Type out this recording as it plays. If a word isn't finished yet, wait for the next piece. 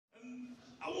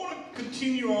I want to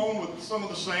continue on with some of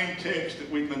the same text that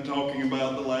we've been talking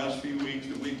about the last few weeks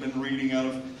that we've been reading out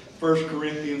of 1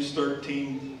 Corinthians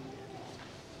 13.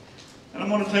 And I'm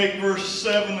going to take verse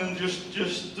 7 and just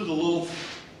do the little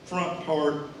front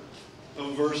part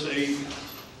of verse 8,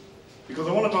 because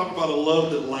I want to talk about a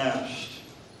love that lasts.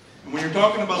 And when you're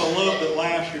talking about a love that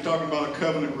lasts, you're talking about a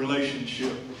covenant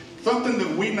relationship, something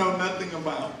that we know nothing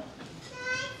about.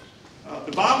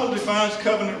 The Bible defines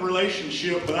covenant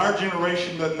relationship, but our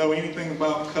generation doesn't know anything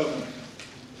about covenant.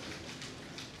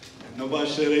 And nobody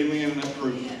said amen, and that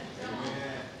proves it.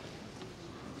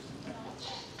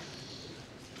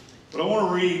 But I want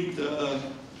to read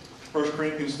 1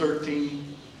 Corinthians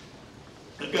 13.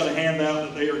 They've got a handout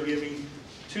that they are giving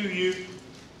to you.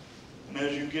 And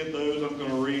as you get those, I'm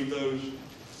going to read that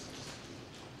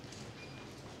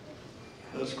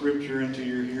scripture into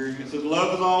your hearing. It says,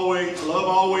 love always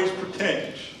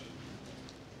protects.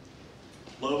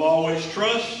 Love always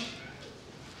trusts.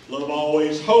 Love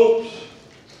always hopes.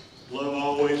 Love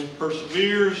always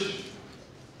perseveres.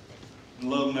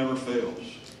 And love never fails.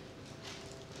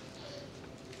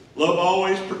 Love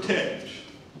always protects.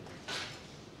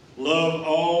 Love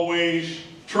always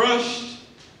trusts.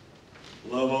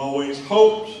 Love always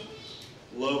hopes.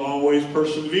 Love always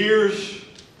perseveres.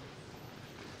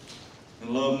 And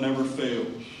love never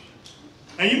fails.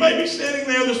 Now you may be sitting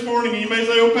there this morning and you may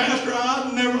say, oh Pastor,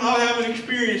 I haven't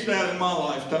experienced that in my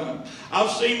lifetime. I've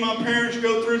seen my parents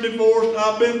go through divorce.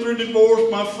 I've been through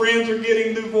divorce. My friends are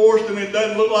getting divorced, and it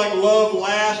doesn't look like love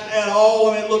lasts at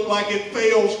all, and it looks like it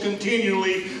fails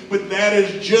continually. But that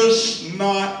is just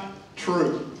not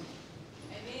true.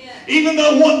 Even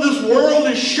though what this world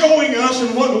is showing us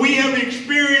and what we have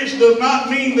experienced does not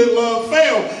mean that love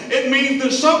failed. It means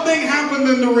that something happened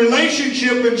in the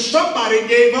relationship and somebody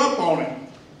gave up on it.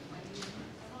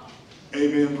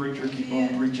 Amen, preacher. Keep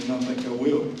on preaching. I think I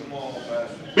will. Come on,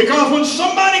 Pastor. Because when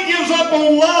somebody gives up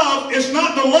on love, it's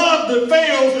not the love that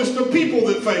fails, it's the people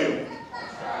that fail.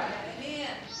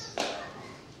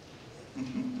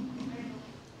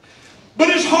 But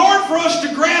it's hard for us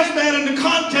to grasp that in the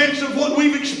context of what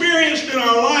we've experienced in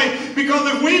our life. Because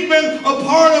if we've been a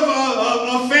part of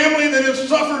a family that has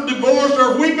suffered divorce,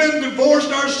 or if we've been divorced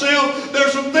ourselves,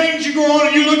 there's some things you go on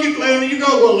and you look at and you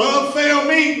go, well, love failed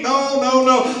me. No.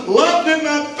 Love did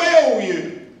not fail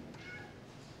you.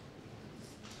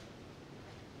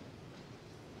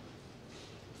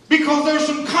 Because there's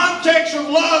some context of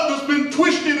love that's been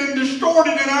twisted and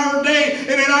distorted in our day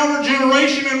and in our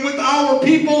generation and with our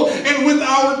people and with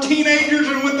our teenagers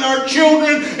and with our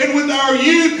children and with our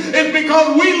youth. It's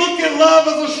because we look at love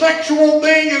as a sexual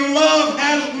thing, and love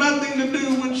has nothing to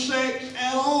do with sex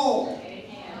at all.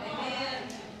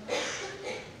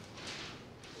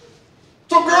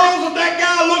 So girls, if that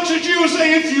guy looks at you and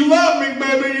says, if you love me,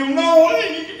 baby, you'll know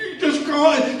it. You just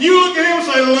call it. You look at him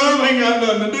and say, love ain't got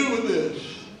nothing to do with this.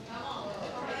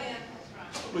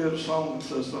 We have a song that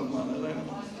says something like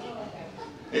that.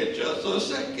 It's just a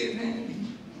second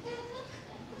hand.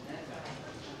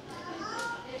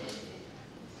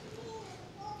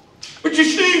 But you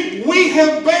see, we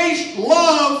have based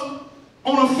love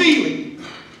on a feeling.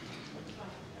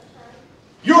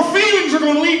 Your feelings are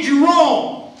going to lead you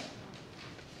wrong.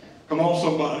 Come on,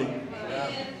 somebody.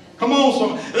 Come on,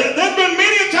 somebody. There's been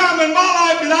many a time in my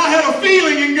life that I had a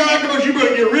feeling, and God goes, you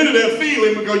better get rid of that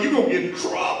feeling because you're going to get in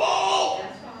trouble.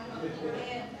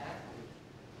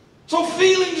 So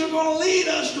feelings are going to lead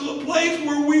us to a place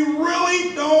where we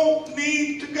really don't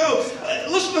need to go.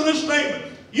 Listen to this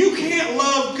statement. You can't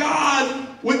love God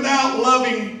without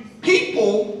loving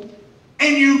people,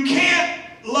 and you can't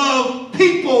love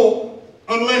people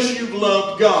unless you've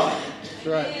loved God. That's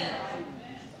right.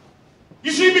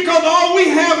 You see, because all we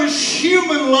have is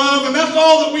human love, and that's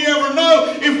all that we ever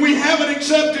know if we haven't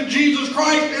accepted Jesus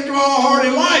Christ into our heart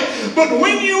and life. But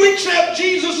when you accept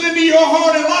Jesus into your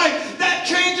heart and life, that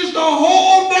changes the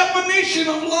whole definition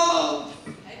of love.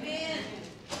 Amen.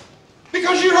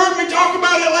 Because you heard me talk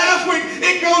about it last week.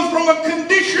 It goes from a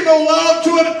conditional love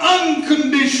to an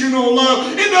unconditional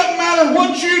love. It doesn't matter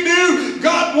what you do.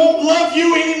 God won't love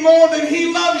you any more than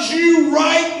He loves you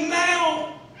right now.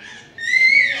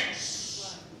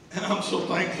 And I'm so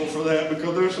thankful for that,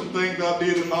 because there's some things I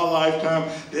did in my lifetime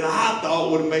that I thought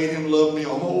would have made Him love me a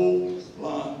whole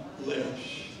lot less.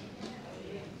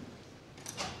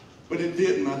 But it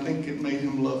didn't. I think it made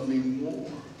Him love me more.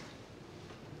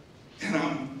 And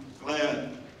I'm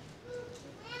glad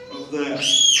of that.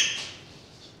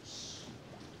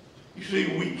 You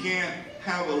see, we can't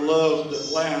have a love that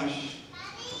lasts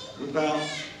without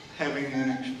having an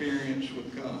experience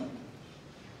with God.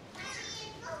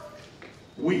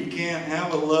 We can't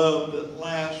have a love that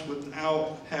lasts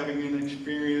without having an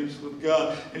experience with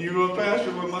God. And you know,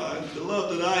 Pastor, the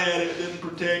love that I had, it didn't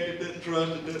protect, it didn't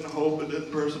trust, it didn't hope, it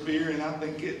didn't persevere, and I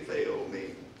think it failed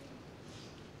me.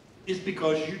 It's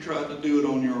because you tried to do it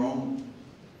on your own.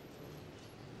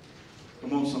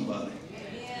 Come on, somebody.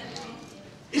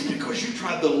 It's because you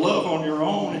tried to love on your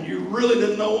own and you really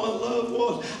didn't know what love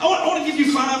was. I want to give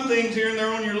you 5 things here and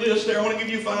there on your list there. I want to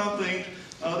give you 5 things.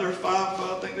 I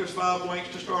think there's 5 blanks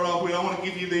to start off with. I want to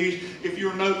give you these. If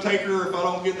you're a note taker, if I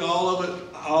don't get to all of it,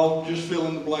 I'll just fill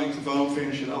in the blanks. If I don't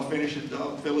finish it, I'll finish it.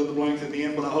 I'll fill in the blanks at the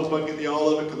end, but I hope I get to all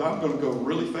of it because I'm going to go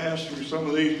really fast through some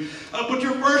of these. But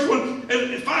your first one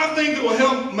is 5 things that will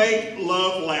help make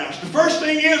love last. The first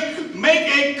thing is make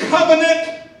a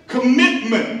covenant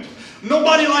commitment.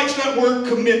 Nobody likes that word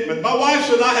commitment. My wife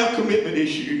said I have commitment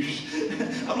issues.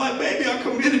 I'm like, baby, I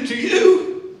committed to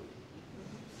you.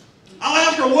 I'll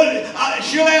ask her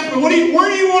she'll ask me, where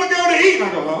do you want to go to eat? And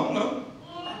I go, I don't know.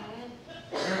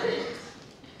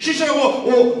 She said,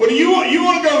 well, what do you want? You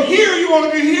want to go here or you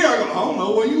want to go here? I go, I don't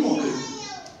know. What do you want to do?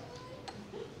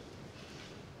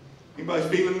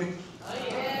 Anybody feeling me?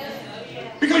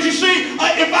 Because you see,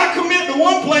 if I commit to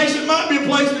one place, it might be a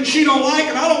place that she don't like,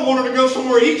 and I don't want her to go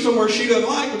somewhere to eat somewhere she doesn't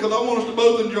like because I want us to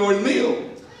both enjoy the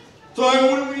meal. So I go,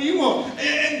 what do you want?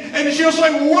 And she'll say,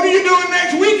 well, what are you doing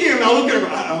next weekend? And I look at her,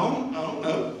 I don't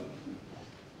know.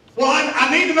 Well, I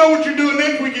need to know what you're doing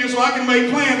next weekend so I can make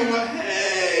plans. I'm like,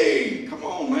 hey, come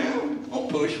on, man. Don't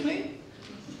push me.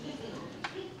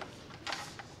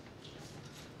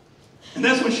 And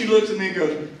that's when she looks at me and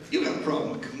goes, you got a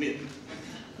problem with commitment.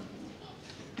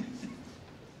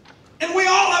 And we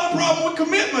all have a problem with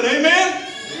commitment, amen?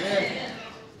 Amen.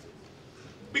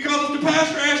 Because if the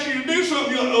pastor asks you to do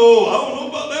something, you're like, oh, I don't know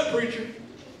about that preacher.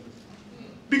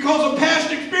 Because of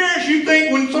past experience, you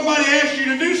think when somebody asks you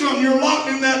to do something, you're locked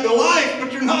in that to life,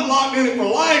 but you're not locked in it for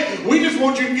life. We just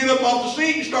want you to get up off the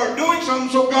seat and start doing something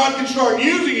so God can start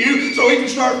using you, so He can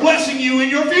start blessing you in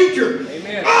your future.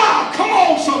 Amen. Come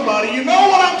on, somebody. You know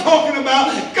what I'm talking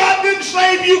about. God didn't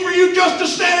save you for you just to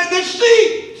stand in this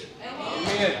seat.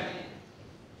 Amen.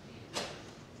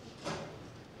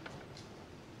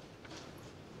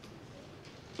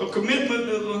 So commitment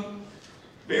is a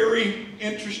very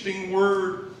interesting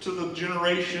word to the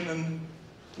generation in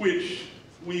which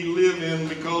we live in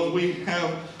because we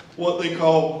have what they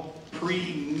call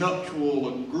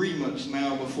prenuptial agreements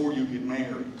now before you get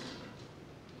married.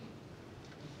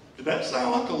 Did that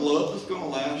sound like a love that's going to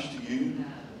last to you?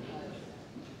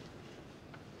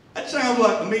 That sounds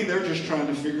like to me they're just trying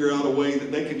to figure out a way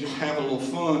that they can just have a little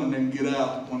fun and then get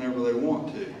out whenever they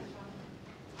want to.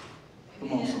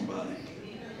 Come on, somebody.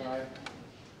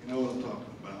 You know what I'm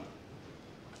talking about.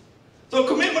 So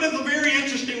commitment is a very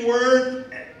interesting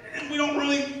word, and we don't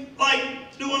really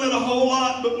like doing it a whole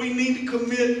lot, but we need to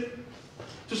commit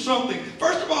to something.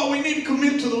 First of all, we need to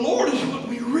commit to the Lord is what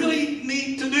we really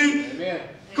need to do. Amen.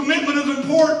 Commitment is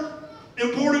important.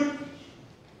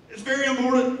 It's very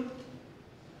important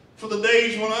for the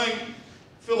days when I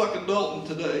feel like adulting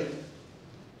today.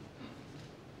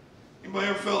 Anybody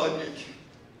ever felt like that?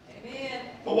 Amen.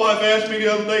 My wife asked me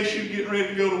the other day, she was getting ready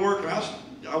to go to work, and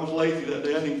I was lazy that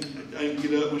day. I didn't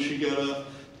get up when she got up.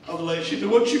 I was lazy. She said,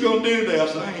 what you going to do today? I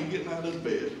said, I ain't getting out of this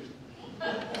bed.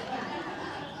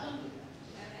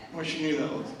 Well, she knew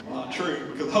that was not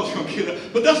true because I was going to get up.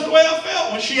 But that's the way I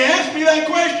felt. When she asked me that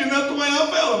question, that's the way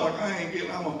I felt. I'm like,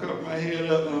 I'm going to cover my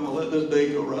head up and I'm going to let this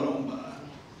day go right on by.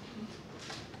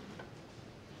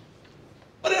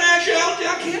 But in actuality,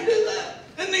 I can't do that.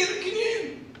 And neither can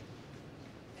you.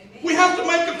 We have to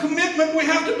make a commitment. We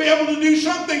have to be able to do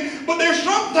something. But there's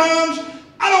sometimes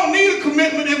I don't need a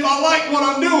commitment if I like what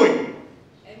I'm doing.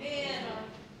 Amen.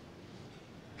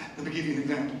 Let me give you an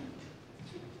example.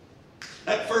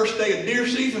 That first day of deer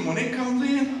season, when it comes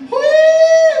in,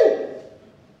 whoo!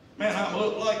 Man, I'm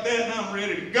up like that and I'm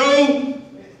ready to go.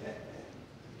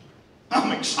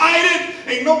 I'm excited.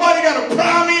 Ain't nobody got to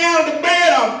pry me out of the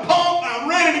bed. I'm pumped. I'm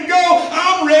ready to go.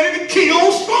 I'm ready to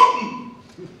kill something.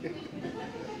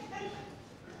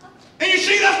 And you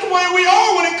see, that's the way we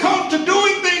are when it comes to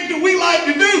doing things that we like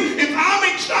to do. If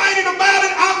I'm excited about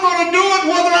it, I'm going to do it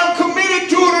whether I'm committed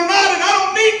to it or not. And I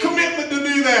don't need commitment to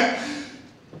do that.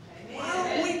 Why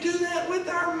don't we do that with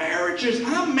our marriages?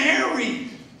 I'm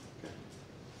married.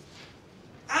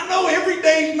 I know every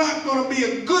day's not going to be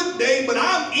a good day, but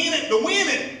I'm in it to win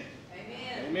it.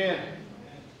 Amen. Amen.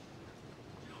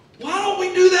 Why don't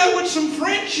we do that with some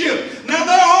friendship? Now,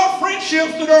 there are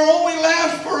friendships that are only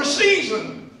last for a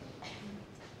season.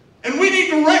 And we need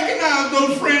to recognize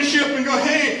those friendships and go,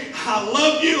 hey, I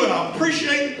love you and I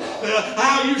appreciate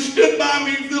how you stood by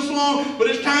me this long, but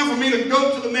it's time for me to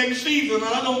go to the next season, and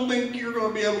I don't think you're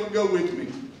going to be able to go with me.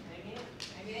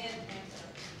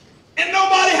 And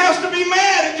nobody has to be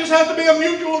mad. It just has to be a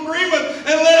mutual agreement and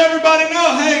let everybody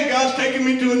know, hey, God's taking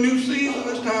me to a new season.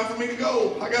 It's time for me to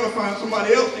go. I got to find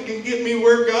somebody else that can get me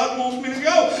where God wants me to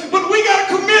go. But we got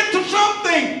to commit to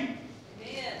something.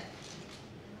 Amen.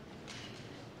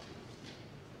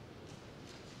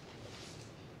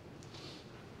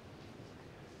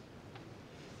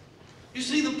 You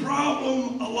see, the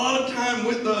problem a lot of time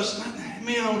with us,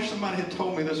 man, I wish somebody had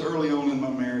told me this early on in my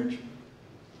marriage.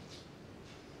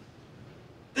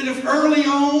 That if early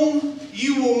on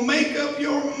you will make up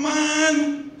your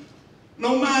mind,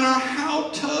 no matter how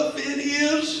tough it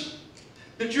is,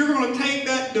 that you're going to take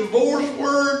that divorce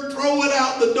word, throw it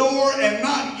out the door, and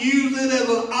not use it as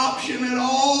an option at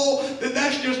all, that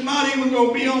that's just not even going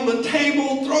to be on the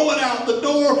table, throw it out the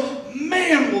door,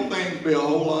 man, will things be a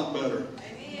whole lot better.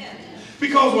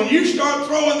 Because when you start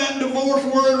throwing that divorce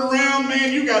word around,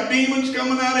 man, you got demons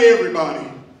coming out of everybody.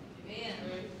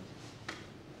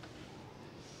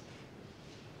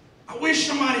 I wish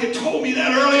somebody had told me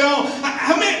that early on.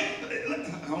 How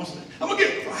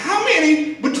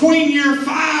many between year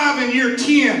 5 and year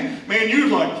 10, man, you're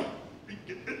like,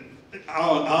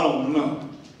 I don't know.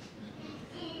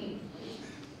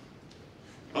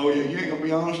 Oh yeah, you ain't going to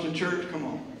be honest in church? Come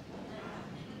on.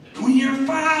 Between year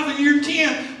 5 and year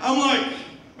 10, I'm like,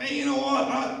 man, you know what?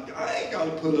 I ain't got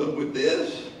to put up with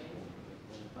this.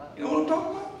 You know what I'm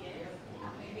talking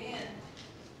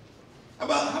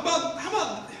about? How about,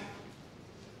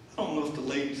 I don't know if the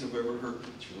ladies have ever heard,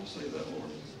 should I say that, Lord?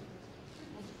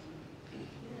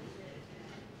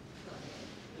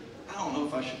 I don't know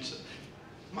if I should say,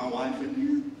 my wife in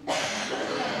here?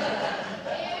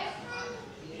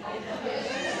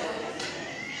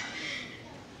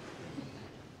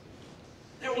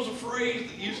 There was a phrase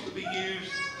that used to be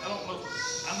used, I don't know,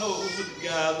 I know it was with the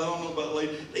guys, I don't know about the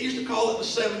ladies. They used to call it the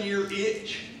 7-year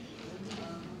itch.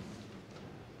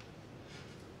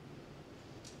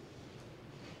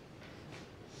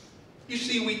 You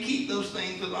see, we keep those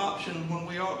things as an option when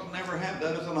we ought to never have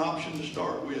that as an option to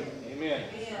start with. Amen.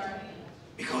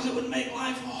 Because it would make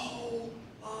life a whole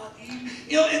lot easier.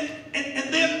 You know, and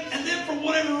then for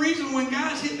whatever reason, when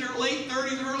guys hit their late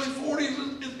 30s, early 40s,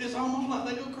 it's almost like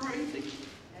they go crazy.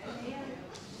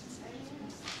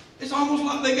 It's almost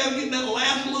like they got to get that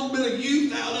last little bit of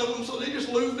youth out of them, so they just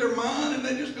lose their mind and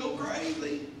they just go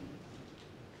crazy.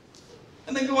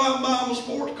 And they go out and buy them a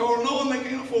sports car knowing they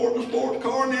can't afford the sports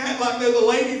car, and they act like they're the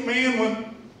ladies' man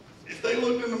when if they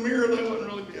looked in the mirror, they wouldn't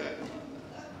really be acting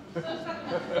like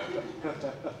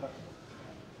that.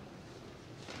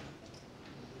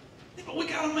 But we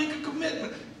got to make a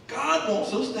commitment. God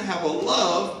wants us to have a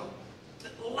love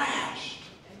that lasts.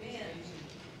 Amen.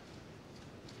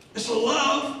 It's a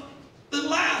love that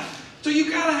lasts. So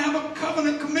you got to have a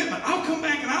covenant commitment. I'll come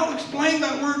back and I'll explain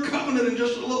that word covenant in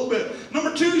just a little bit.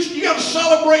 Number 2, you got to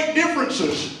celebrate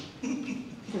differences.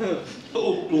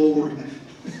 Oh, glory.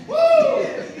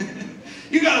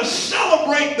 You got to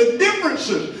celebrate the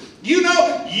differences. You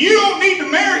know, you don't need to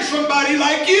marry somebody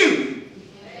like you.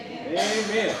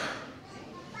 Amen.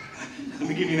 Let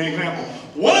me give you an example.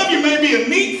 One of you may be a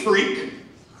neat freak,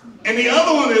 and the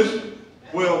other one is,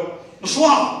 well, a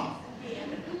slob.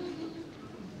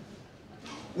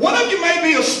 One of you may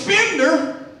be a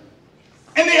spender,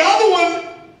 and the other one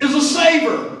is a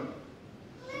saver.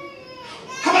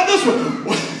 How about this one?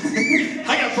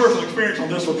 I got personal experience on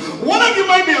this one. One of you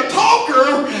may be a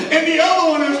talker, and the other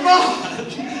one is not.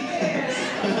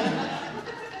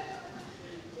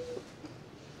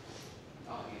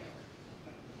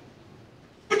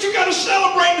 But you got to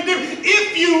celebrate the difference.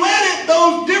 If you let it,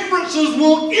 those differences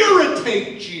will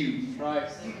irritate you. Right.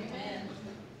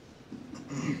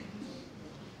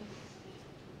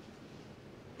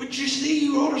 But you see,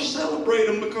 you ought to celebrate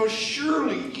them, because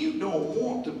surely you don't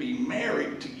want to be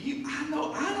married to you. I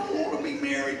know I don't want to be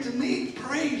married to me.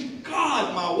 Praise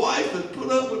God, my wife has put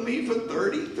up with me for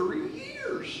 33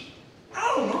 years.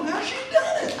 I don't know how she's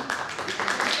done it.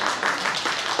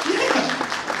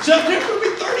 Yeah, September will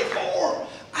be 34.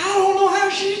 I don't know how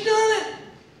she's done it.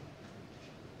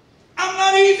 I'm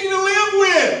not easy to live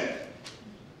with.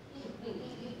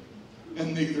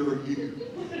 And neither are you.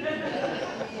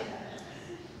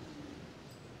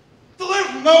 So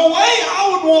there's no way I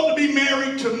would want to be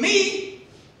married to me.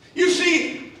 You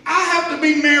see, I have to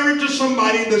be married to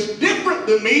somebody that's different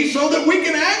than me so that we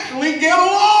can actually get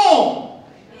along.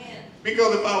 Amen.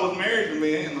 Because if I was married to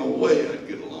me, ain't no way I'd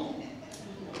get along.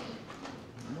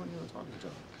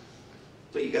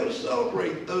 So you got to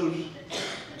celebrate those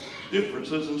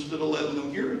differences instead of letting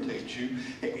them irritate you.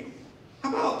 Hey, how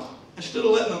about, instead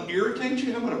of letting them irritate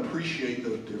you, how about appreciate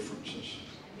those differences?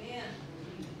 Amen.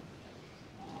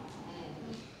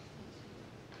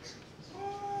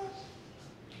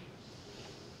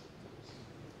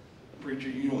 Preacher,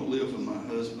 you don't live with my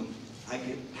husband. I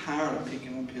get tired of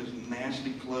picking up his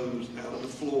nasty clothes out of the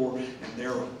floor, and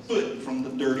they're a foot from the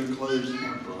dirty clothes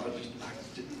hamper.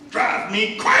 It drives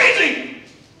me crazy.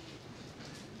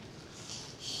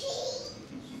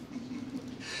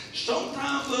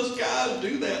 Sometimes us guys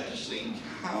do that to see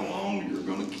how long you're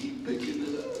going to keep picking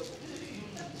it up.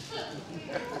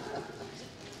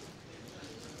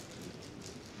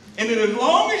 And then as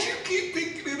long as you keep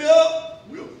picking it up,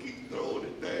 we'll keep throwing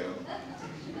it down.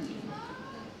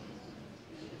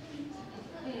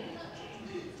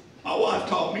 My wife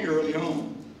taught me early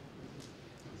on.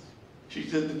 She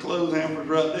said, the clothes hamper's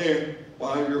right there.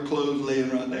 Why are your clothes laying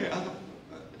right there? I thought,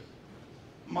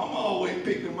 Mama always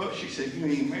picked them up. She said, you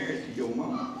ain't married to your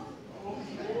mama.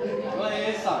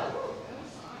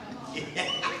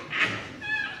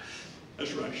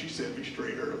 That's right. She set me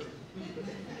straight early.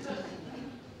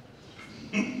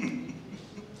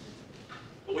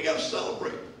 But we got to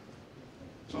celebrate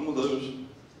some of those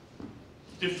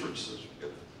differences.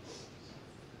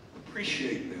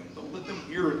 Appreciate them. Don't let them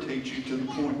irritate you to the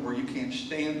point where you can't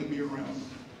stand to be around them.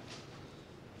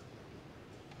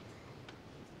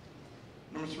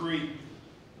 Number 3,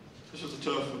 this is a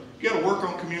tough one. You got to work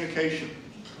on communication.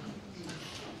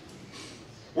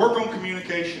 Work on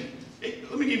communication.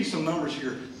 Let me give you some numbers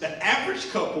here. The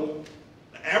average couple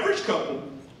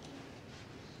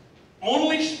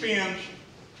only spends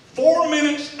 4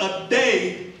 minutes a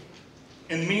day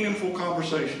in meaningful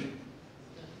conversation.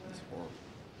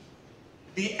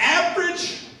 The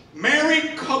average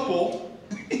married couple,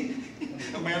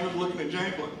 Amanda's looking at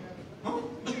James like, huh?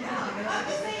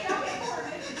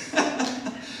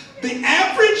 The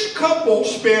average couple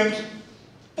spends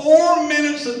 4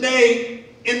 minutes a day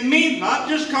in not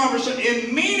just conversation,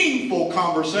 in meaningful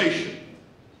conversation.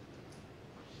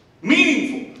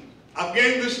 Meaningful. I've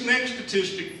gave this next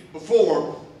statistic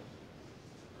before.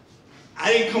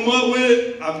 I didn't come up with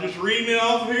it. I'm just reading it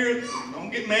off here. Don't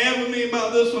get mad with me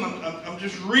about this one. I'm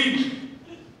just reading.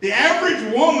 The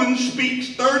average woman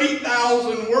speaks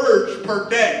 30,000 words per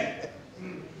day.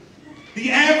 The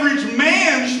average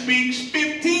man speaks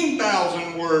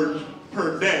 15,000 words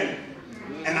per day.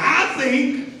 And I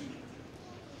think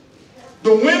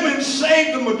the women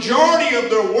save the majority of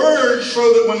their words so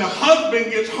that when the husband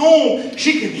gets home,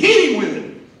 she can hit him with it.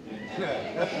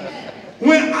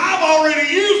 When I've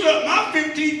already used up my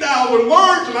 15,000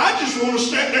 words and I just want to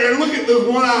sit there and look at this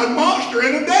one-eyed monster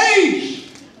in a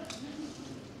daze.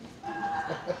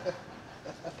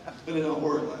 But it don't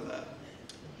work like that.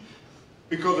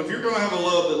 Because if you're going to have a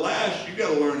love that lasts, you've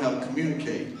got to learn how to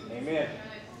communicate. Amen.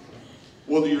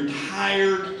 Whether you're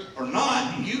tired or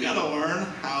not, you got to learn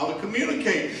how to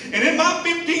communicate. And in my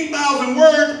 15,000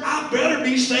 words, I better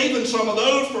be saving some of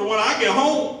those for when I get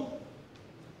home.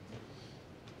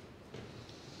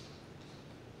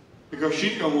 Because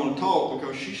she's going to want to talk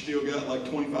because she's still got like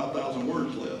 25,000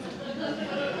 words left.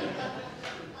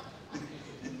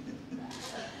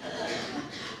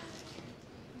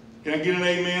 Can I get an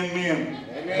amen, men?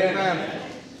 Amen. Amen.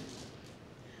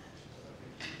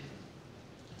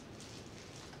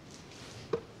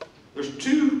 There's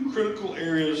 2 critical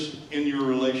areas in your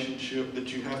relationship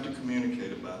that you have to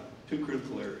communicate about. 2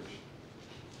 critical areas.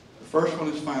 The first one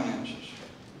is finances.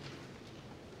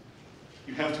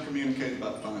 You have to communicate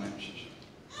about finances.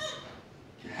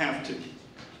 You have to.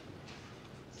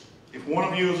 If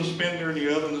one of you is a spender and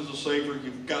the other is a saver,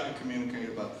 you've got to communicate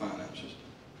about finances.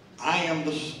 I am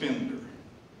the spender.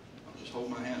 I'll just hold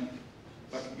my hand.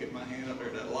 If I can get my hand up there,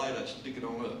 that light, I'd stick it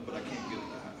on up, but I can't get it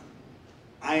that high.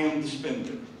 I am the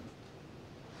spender.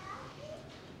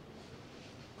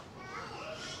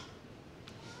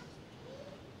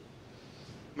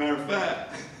 Matter of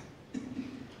fact,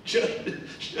 just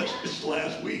this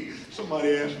last week,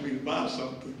 somebody asked me to buy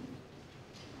something.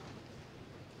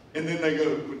 And then they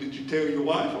go, well, did you tell your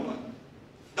wife? I'm like,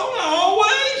 don't I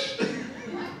always?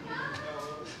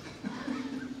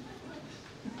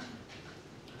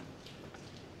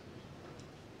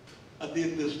 I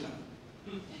did this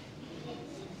time.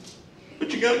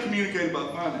 But you got to communicate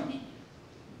about finance.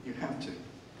 You have to.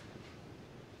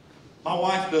 My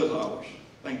wife does ours.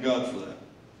 Thank God for that.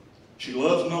 She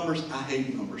loves numbers. I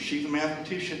hate numbers. She's a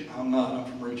mathematician. I'm not. I'm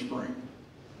from Red Spring.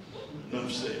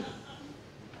 Enough said.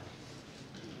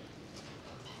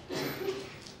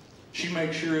 She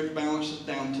makes sure it balances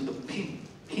down to the penny.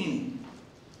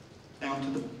 Down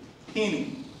to the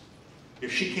penny.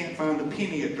 If she can't find a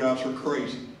penny, it drives her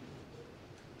crazy.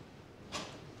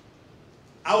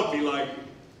 I would be like,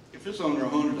 if it's under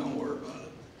 100, don't worry about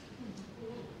it.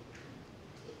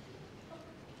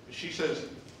 But she says,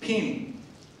 penny.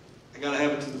 I got to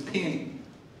have it to the penny.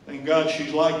 Thank God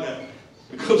she's like that,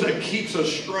 because that keeps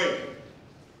us straight.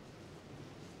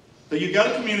 So you've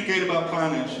got to communicate about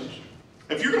finances.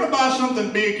 If you're going to buy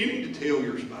something big, you need to tell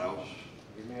your spouse.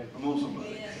 Amen. Come on, somebody.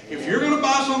 Amen. If you're going to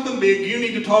buy something big, you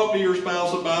need to talk to your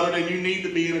spouse about it, and you need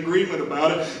to be in agreement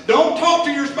about it. Don't talk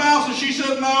to your spouse and she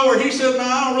says no, or he says no,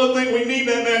 I don't really think we need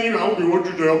that now. And you're like, okay, what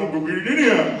you say? I'm going to go get it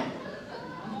anyhow.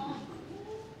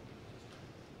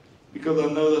 Because I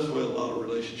know that's the way a lot of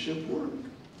relationships work.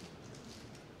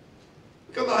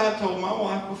 Because I have told my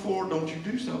wife before, don't you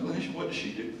do something. What does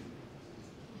she do?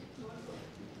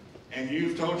 And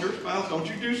you've told your spouse, don't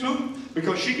you do something?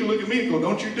 Because she can look at me and go,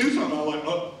 don't you do something? I'm like,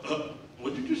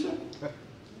 what did you say?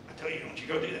 I tell you, don't you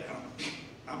go do that.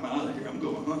 I'm out of here. I'm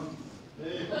going home.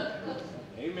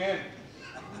 Amen.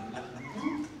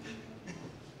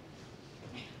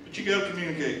 But you got to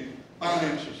communicate.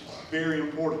 Finances, very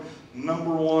important.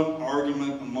 Number one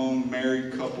argument among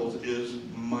married couples is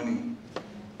money.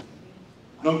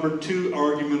 Number two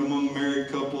argument among married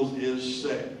couples is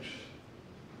sex.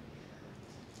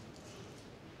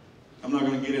 I'm not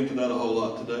going to get into that a whole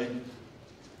lot today.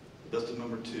 That's the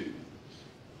number two.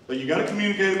 But you got to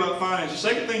communicate about finance. The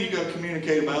second thing you got to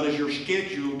communicate about is your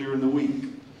schedule during the week.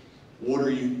 What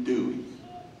are you doing?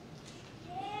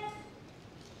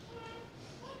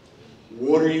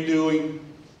 What are you doing?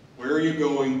 Where are you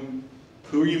going?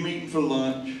 Who are you meeting for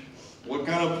lunch? What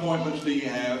kind of appointments do you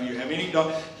have? You have any?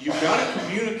 You've got to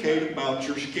communicate about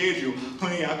your schedule.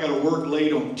 Honey, I got to work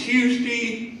late on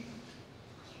Tuesday.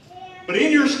 But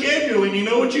in your scheduling, you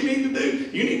know what you need to do?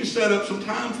 You need to set up some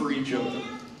time for each other.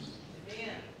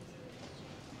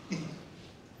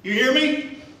 You hear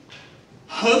me?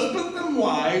 Husband and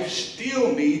wife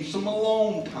still need some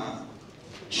alone time.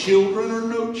 Children or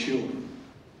no children.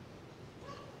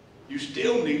 You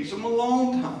still need some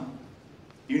alone time.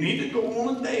 You need to go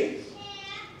on a date.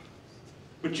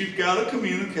 But you've got to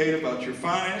communicate about your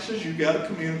finances. You've got to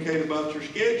communicate about your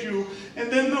schedule.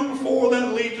 And then number four,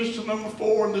 that leads us to number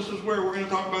four, and this is where we're going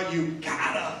to talk about you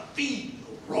got to feed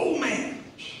the romance.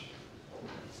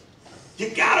 You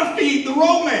got to feed the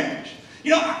romance.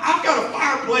 You know, I've got a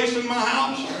fireplace in my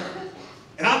house,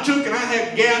 and I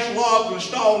had gas logs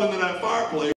installed into that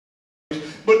fireplace,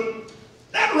 but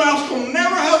that rascal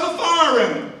never has a fire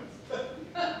in it.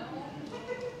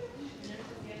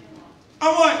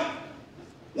 I'm like,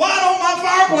 why don't my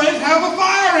fireplace have a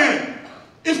fire in it?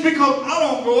 It's because I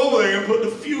don't go over there and put the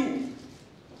fuel.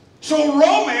 So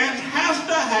romance has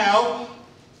to have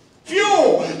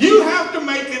fuel. You have to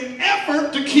make an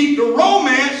effort to keep the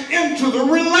romance into the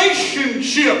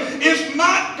relationship. It's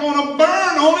not going to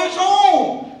burn on its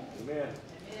own. Amen.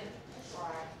 That's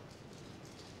right.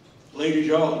 Ladies,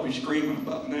 you ought to be screaming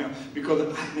about now,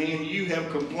 because, man, you have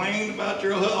complained about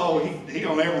your husband. Oh, he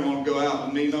don't ever want to go out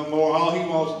with me no more. All he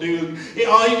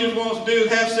just wants to do is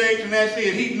have sex, and that's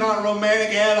it. He's not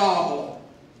romantic at all.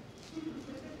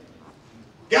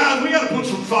 Guys, we got to put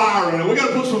some fire in it. We got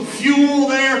to put some fuel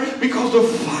there, because the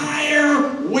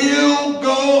fire will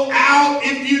go out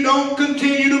if you don't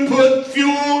continue to put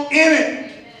fuel in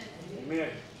it. Amen.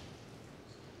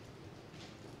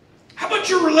 How about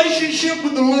your relationship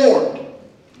with the Lord?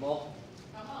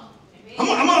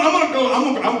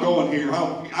 I'm going here.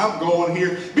 I'm going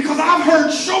here because I've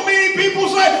heard so many people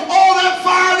say, "Oh, that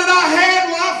fire that I had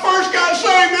when I first got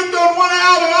saved, it done went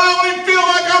out, and I don't even feel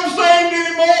like I'm saved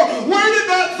anymore. Where did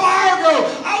that fire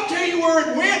go?" I'll tell you where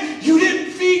it went. You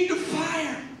didn't feed the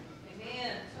fire.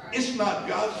 Amen. It's not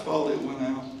God's fault it went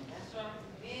out. That's right.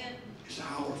 Amen. It's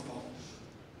our fault.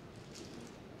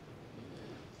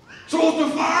 So if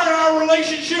the fire in our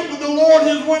relationship with the Lord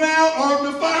has went out, or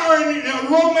if the fire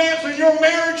in romance in your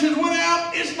marriage has went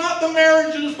out, it's not the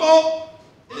marriage's fault.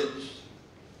 It's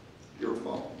your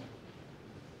fault.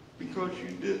 Because you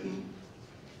didn't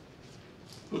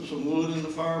put some wood in the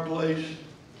fireplace,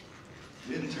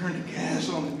 didn't turn the gas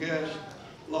on the gas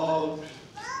logs.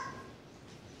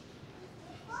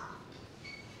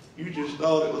 You just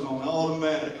thought it was on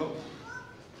automatic.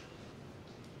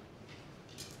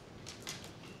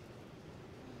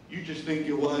 You just think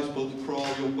your wife's supposed to crawl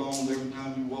your bones every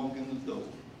time you walk in the door.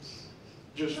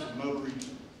 Just for no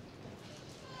reason.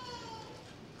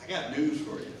 I got news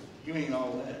for you. You ain't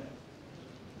all that.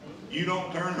 You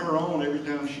don't turn her on every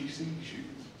time she sees you.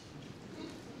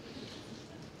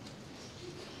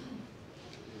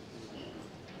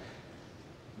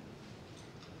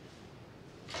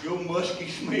 Your musky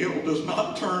smell does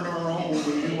not turn her on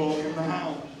when you walk in the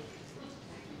house.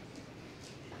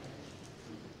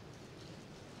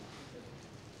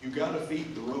 You You've got to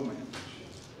feed the romance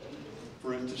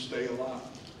for it to stay alive.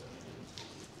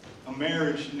 A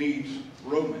marriage needs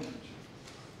romance.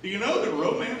 Do you know that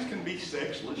romance can be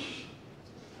sexless?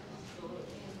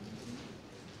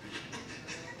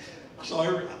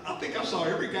 I think I saw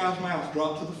every guy's mouth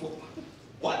drop to the floor.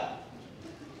 What?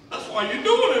 That's why you're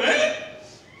doing it, ain't it?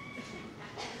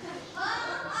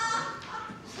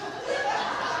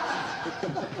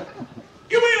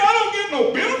 You mean I don't get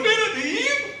no benefit at the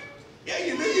end? Yeah,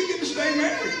 you do. You get to stay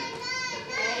married.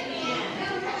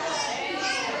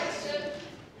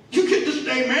 You get to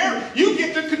stay married. You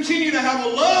get to continue to have a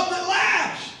love that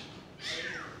lasts.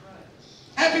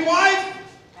 Happy wife?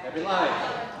 Happy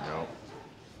life. No.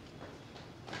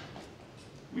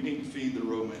 We need to feed the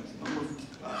romance. Number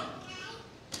 5.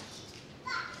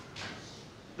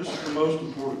 This is the most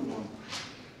important one.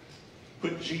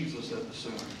 Put Jesus at the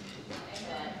center.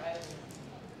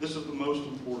 This is the most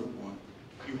important one.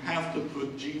 You have to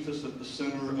put Jesus at the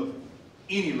center of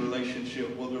any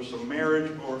relationship, whether it's a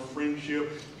marriage or a friendship.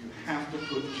 You have to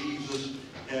put Jesus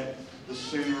at the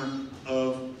center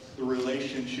of the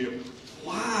relationship.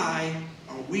 Why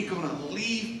are we going to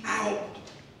leave out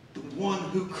the one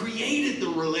who created the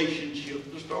relationship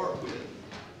to start with?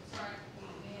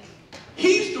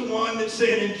 He's the one that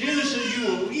said in Genesis, you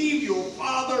will leave your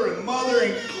father and mother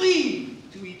and cleave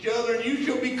to each other, and you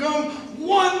shall become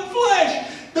one flesh.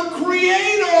 The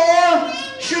Creator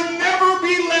should never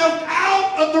be left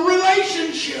out of the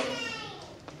relationship.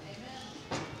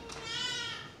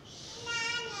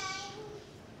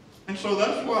 And so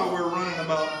that's why we're running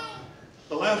about,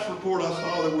 the last report I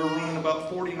saw that we're running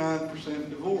about 49%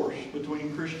 divorce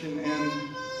between Christian and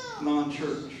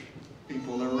non-church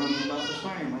people. They're running about the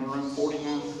same, around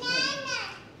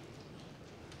 49%.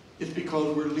 It's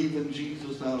because we're leaving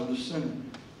Jesus out of the center.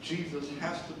 Jesus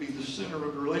has to be the center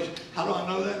of the relationship. How do I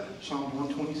know that? Psalm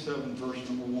 127, verse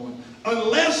number 1.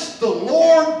 Unless the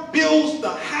Lord builds the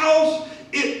house,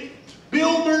 its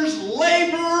builders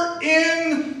labor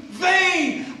in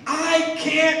vain. I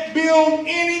can't build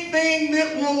anything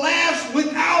that will last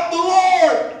without the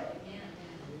Lord.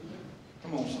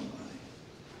 Come on, somebody.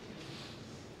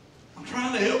 I'm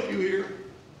trying to help you here.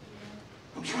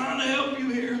 I'm trying to help you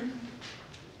here.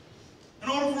 In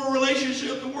order for a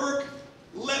relationship to work,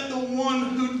 let the one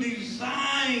who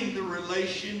designed the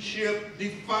relationship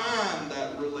define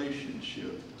that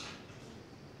relationship.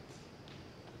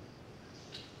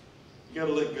 You got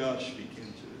to let God speak into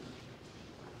it.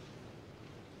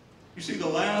 You see, the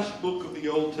last book of the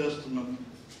Old Testament,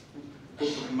 book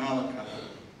of Malachi,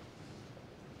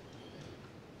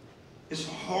 it's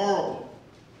a horrible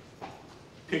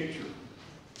picture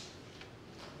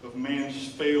of man's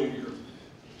failure.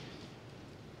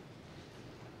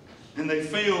 And they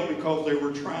failed because they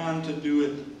were trying to do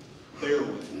it their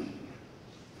way.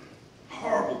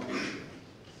 Horrible picture.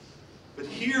 But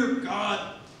here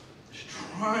God is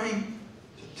trying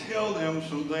to tell them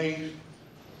some things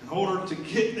in order to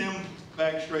get them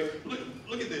back straight.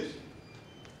 Look at this.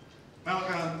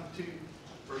 Malachi 2,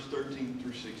 verse 13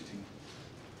 through 16.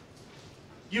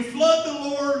 You flood the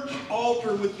Lord's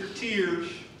altar with your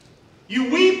tears. You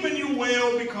weep and you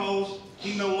wail because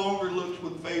he no longer looks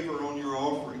with favor on your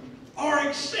offering or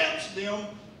accepts them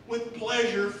with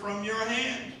pleasure from your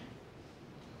hand.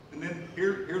 And then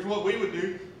here's what we would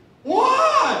do.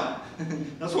 Why?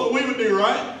 That's what we would do,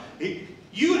 right?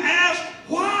 You ask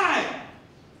why.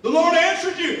 The Lord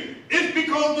answered you. It's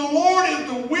because the Lord is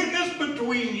the witness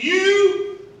between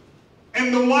you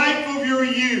and the wife of your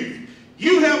youth.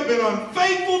 You have been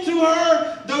unfaithful to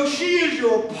her, though she is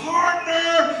your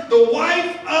partner, the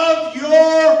wife of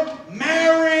your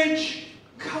marriage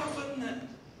covenant.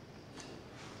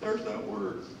 There's that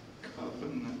word,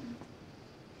 covenant.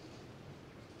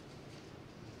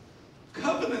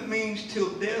 Covenant means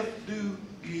till death do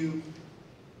you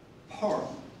part.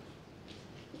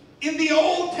 In the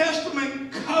Old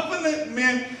Testament, covenant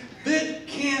meant that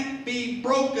can't be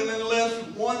broken unless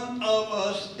one of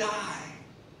us dies.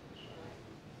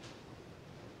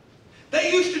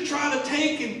 They used to try to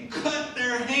take and cut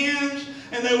their hands,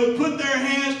 and they would put their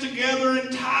hands together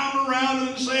and tie them around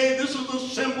and say, this is a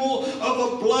symbol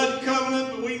of a blood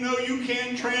covenant, but we know you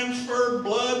can't transfer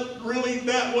blood really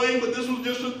that way, but this was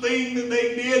just a thing that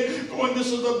they did, going,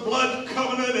 this is a blood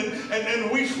covenant,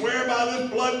 and we swear by this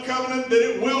blood covenant that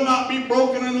it will not be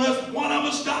broken unless one of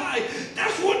us die.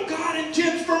 That's what God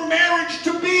intends for marriage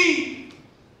to be.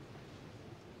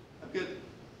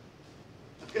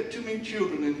 I've got too many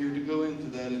children in here to go into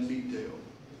that in detail.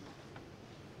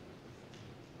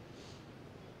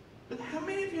 But how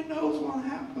many of you knows what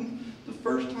happens the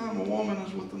first time a woman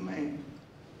is with a man?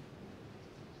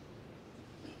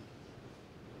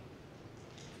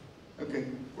 Okay,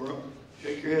 we're up.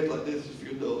 Shake your head like this if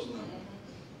you're adults now.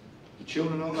 The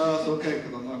children don't know, it's okay,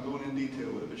 because I'm not going in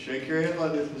detail with it. But shake your head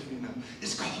like this if you know.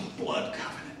 It's called the blood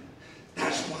covenant.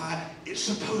 That's why it's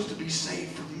supposed to be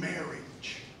saved from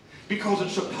marriage. Because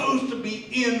it's supposed to be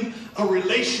in a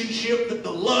relationship that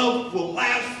the love will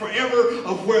last forever,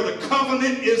 of where the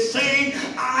covenant is saying,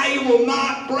 I will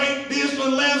not break this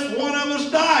unless one of us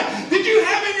die. Did you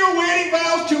have in your wedding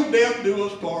vows, till death do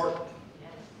us part?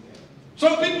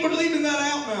 Some people are leaving that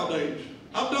out nowadays.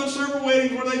 I've done several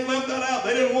weddings where they've left that out.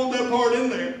 They didn't want that part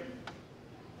in there.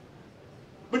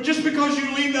 But just because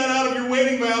you leave that out of your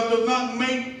wedding vows does not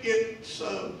make it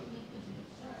so.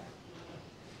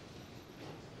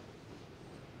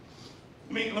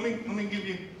 Let me give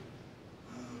you,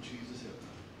 oh, Jesus help me.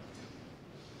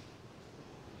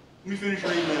 Let me finish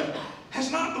reading that.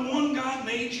 Has not the one God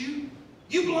made you?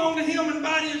 You belong to Him in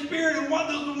body and spirit, and what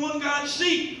does the one God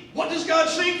seek? What does God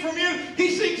seek from you? He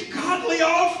seeks godly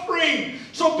offspring.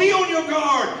 So be on your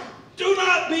guard. Do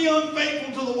not be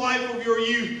unfaithful to the wife of your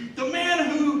youth. The man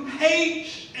who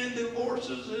hates and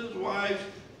divorces his wife,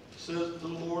 says the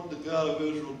Lord, the God of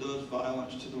Israel, does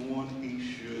violence to the one he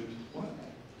should. What?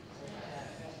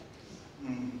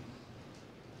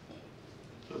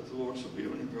 Says the Lord, so be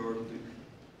on your guard.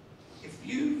 If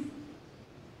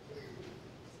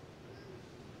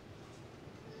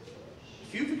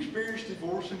you've experienced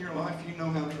divorce in your life, you know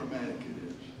how traumatic it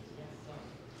is.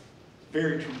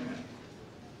 Very traumatic.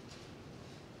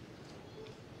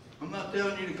 I'm not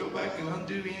telling you to go back and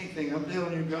undo anything. I'm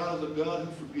telling you God is a God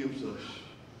who forgives us.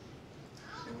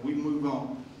 And we move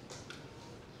on.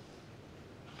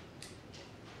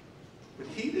 But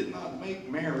He did not make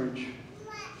marriage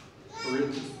for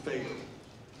it to fail.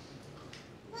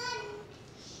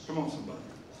 Come on, somebody.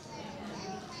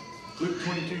 Luke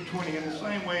 22:20, in the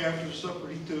same way after the supper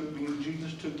He took, meaning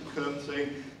Jesus took the cup,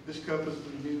 saying, this cup is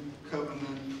the new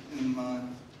covenant in my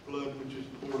blood, which is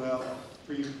poured out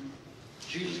for you.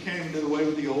 Jesus came and did away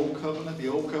with the old covenant. The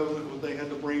old covenant was they had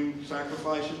to bring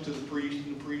sacrifices to the priest,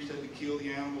 and the priest had to kill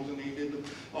the animals, and he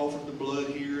offered the blood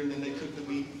here, and then they took the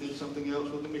meat and did something else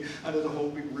with the meat. I did a whole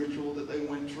big ritual that they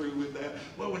went through with that.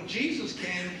 But when Jesus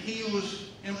came, He was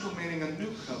implementing a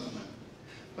new covenant.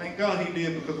 Thank God He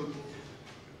did, because it'd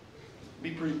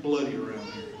be pretty bloody around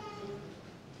here.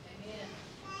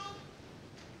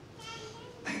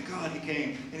 Thank God He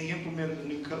came and He implemented a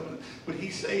new covenant. But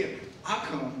He's saying, I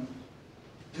come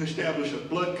to establish a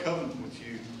blood covenant with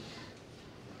you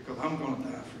because I'm going to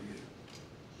die for you.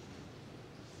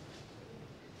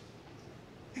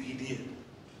 And He did.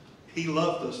 He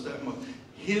loved us that much.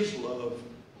 His love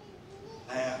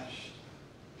lasts.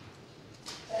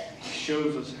 He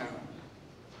shows us how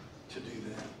to do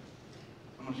that.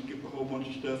 I'm going to skip a whole bunch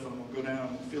of stuff. I'm going to go down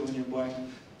and fill in your blank.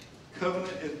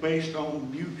 Covenant is based on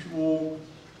mutual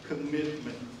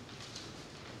commitment.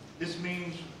 This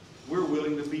means we're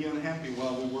willing to be unhappy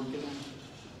while we work it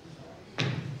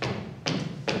out.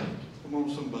 Come on,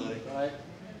 somebody. Right.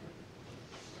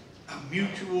 A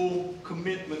mutual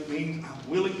commitment means I'm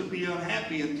willing to be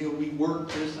unhappy until we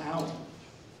work this out.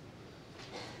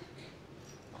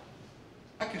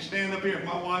 I can stand up here. If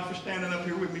my wife is standing up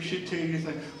here with me, she'd tell you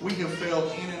anything. We have fell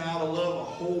in and out of love a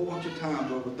whole bunch of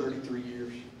times over 33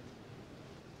 years.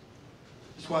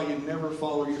 That's why you never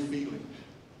follow your feelings.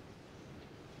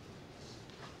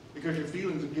 Because your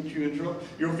feelings will get you in trouble.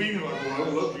 Your feelings are like, well, I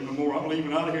don't love you no more. I'm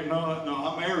leaving out of here. No,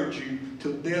 I married you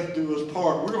till death do us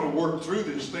part. We're going to work through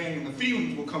this thing, and the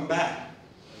feelings will come back.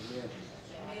 Amen.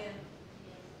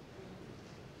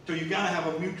 So you've got to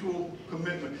have a mutual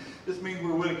commitment. This means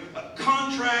we're willing. A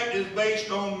contract is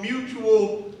based on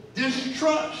mutual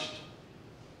distrust.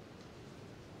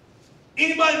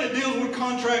 Anybody that deals with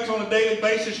contracts on a daily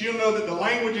basis, you'll know that the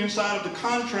language inside of the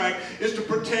contract is to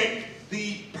protect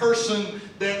the person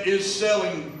that is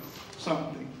selling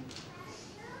something.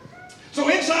 So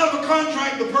inside of a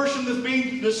contract, the person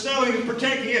that's selling is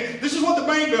protecting it. This is what the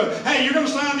bank does. Hey, you're going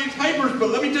to sign these papers, but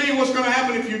let me tell you what's going to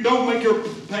happen if you don't make your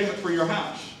payment for your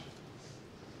house.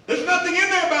 There's nothing in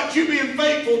there about you being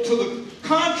faithful to the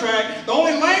contract. The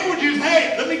only language is,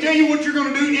 hey, let me tell you what you're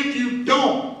going to do if you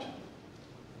don't.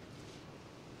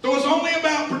 So it's only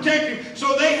about protecting.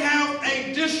 So they have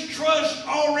a distrust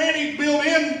already built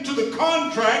into the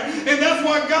contract. And that's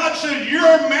why God says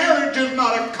your marriage is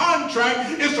not a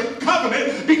contract, it's a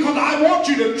covenant. Because I want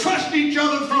you to trust each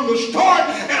other from the start.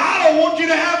 And I don't want you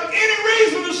to have any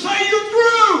reason to say you're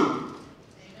through.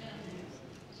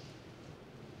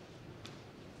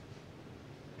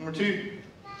 Number 2,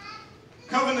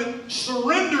 covenant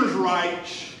surrenders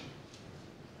rights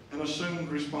and assumes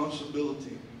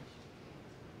responsibility.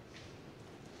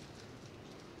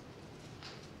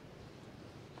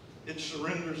 It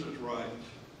surrenders its rights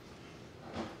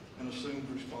and assumes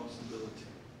responsibility.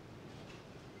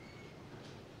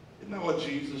 Isn't that what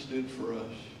Jesus did for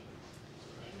us?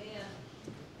 Amen.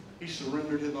 He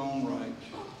surrendered his own rights.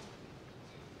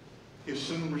 He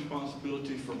assumed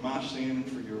responsibility for my sin and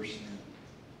for your sin.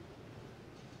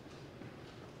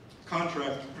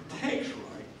 Contract protects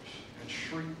rights and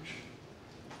shrinks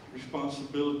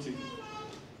responsibility.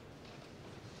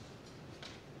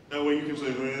 That way you can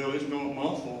say, well, it's not my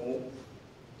fault.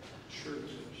 Sure it is.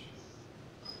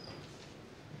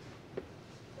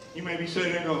 You may be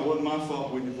sitting there going, it wasn't my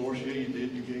fault we divorced. Yeah, you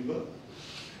did. You gave up.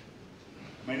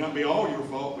 It may not be all your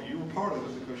fault, but you were part of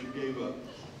it because you gave up.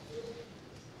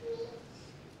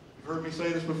 You've heard me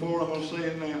say this before. I'm going to say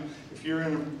it now. If you're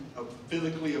in a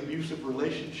physically abusive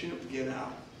relationship, get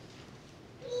out.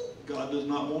 God does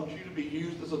not want you to be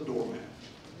used as a doormat.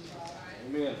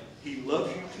 Amen. He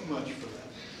loves you too much for that.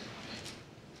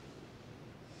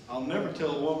 I'll never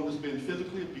tell a woman that's been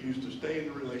physically abused to stay in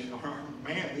a relationship.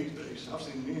 Man, these days, I've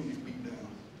seen men get beat down.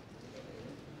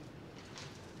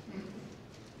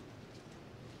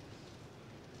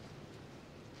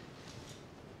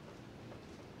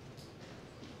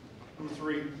 Number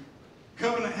 3,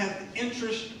 covenant has the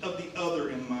interest of the other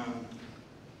in mind.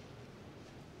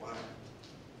 Why?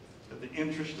 Have the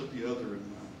interest of the other in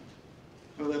mind.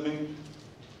 You know what that means?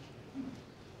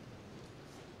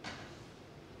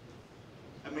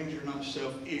 That means you're not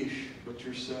selfish, but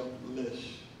you're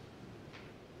selfless.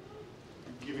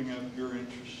 You're giving up your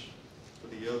interests for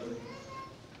the other.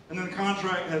 And then the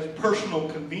contract has personal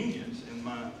convenience in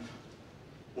mind.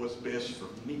 What's best for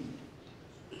me.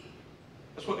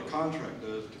 That's what the contract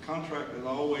does. The contract is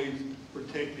always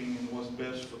protecting and what's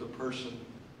best for the person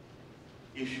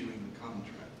issuing the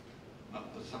contract,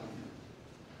 not the signer.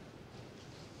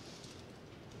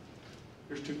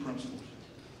 There's 2 principles.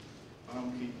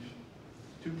 Final keys.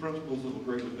 2 principles that will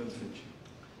greatly benefit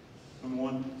you. Number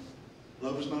 1,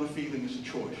 love is not a feeling, it's a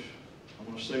choice. I'm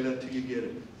going to say that till you get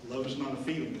it. Love is not a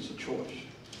feeling, it's a choice.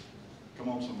 Come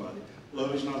on, somebody.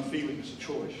 Love is not a feeling, it's a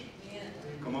choice.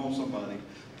 Come on, somebody.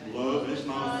 Love is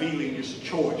not a feeling, it's a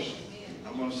choice.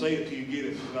 I'm going to say it till you get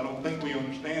it, because I don't think we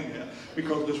understand that,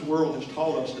 because this world has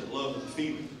taught us that love is a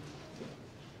feeling.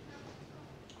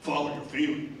 Follow your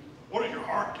feeling. What does your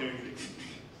heart tell you?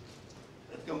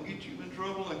 That's going to get you in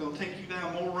trouble and going to take you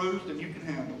down more roads than you can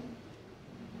handle.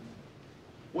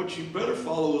 What you better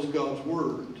follow is God's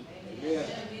Word. Amen.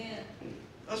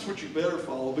 That's what you better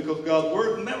follow, because God's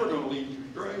Word is never going to lead you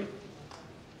astray.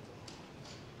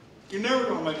 You're never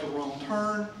going to make a wrong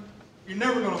turn. You're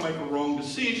never going to make a wrong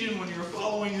decision when you're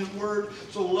following His Word.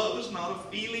 So love is not a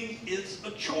feeling, it's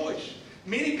a choice.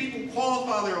 Many people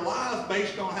qualify their lives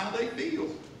based on how they feel.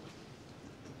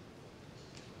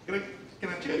 Can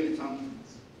I tell you something?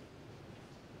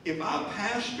 If I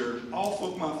pastored off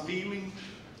of my feelings,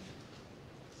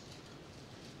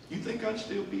 you think I'd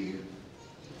still be here?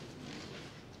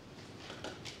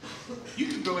 You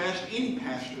can go ask any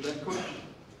pastor that question.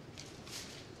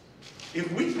 If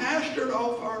we pastored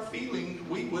off our feelings,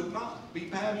 we would not be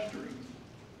pastoring.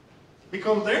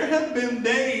 Because there have been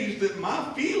days that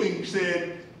my feelings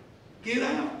said, get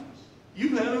out.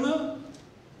 You've had enough.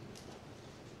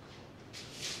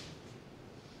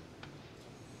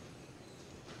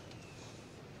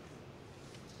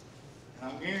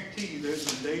 And I guarantee you there's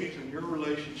been days in your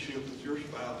relationship with your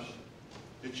spouse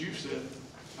that you've said,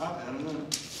 I've had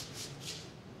enough.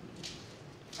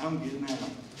 I'm getting out.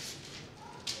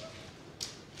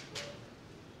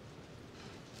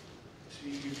 See,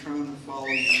 you're trying to follow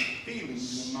your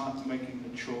feelings and not making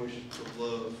the choice to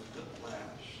love that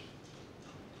lasts.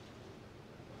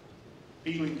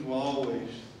 Feelings will always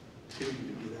tell you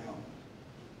to get out.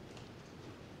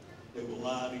 They will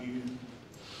lie to you.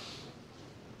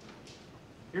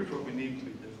 Here's what we need to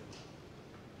be doing.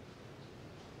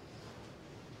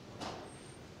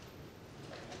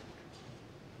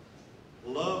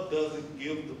 Love doesn't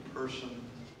give the person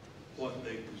what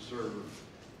they deserve.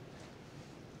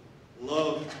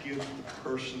 Love gives the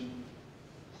person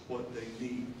what they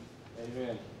need.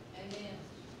 Amen. Amen.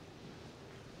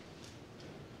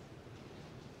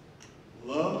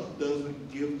 Love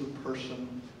doesn't give the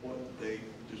person what they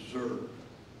deserve.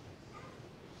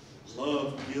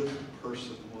 Love gives the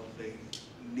person what they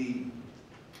need.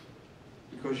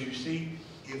 Because you see,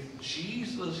 if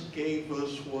Jesus gave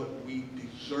us what we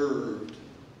deserved,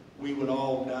 we would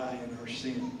all die in our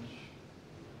sins.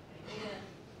 Amen.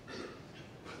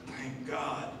 But thank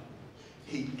God,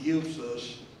 He gives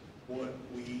us what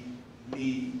we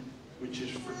need, which is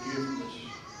forgiveness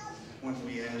when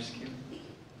we ask Him.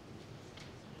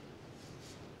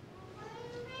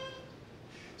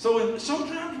 So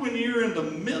sometimes when you're in the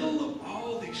middle of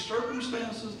all these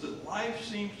circumstances that life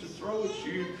seems to throw at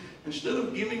you, instead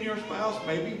of giving your spouse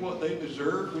maybe what they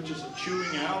deserve, which is a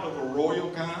chewing out of a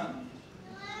royal kind,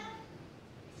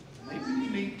 maybe you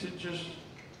need to just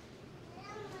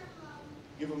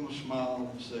give them a smile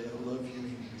and say, I love you in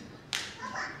here.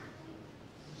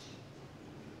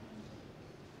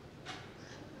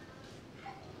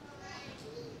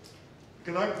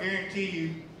 Because I can guarantee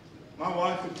you, my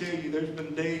wife would tell you there's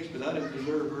been days that I didn't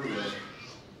deserve her love.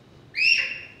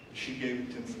 She gave it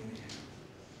to me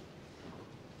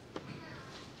anyhow.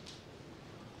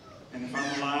 And if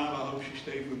I'm alive, I hope she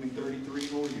stays with me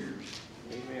 33 more years.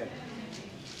 Amen.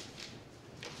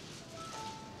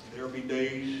 There'll be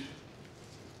days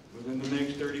within the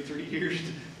next 33 years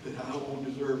that I won't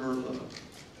deserve her love.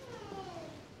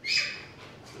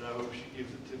 But I hope she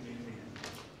gives it to me in the end.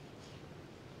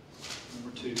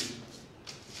 Number 2.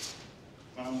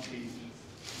 Final key.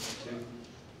 Number 2.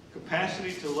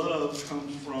 Capacity to love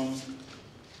comes from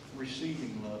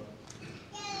receiving love.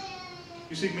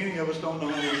 You see, many of us don't know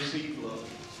how to receive love.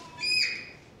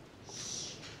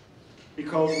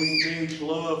 Because we gauge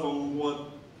love on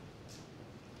what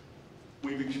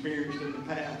we've experienced in the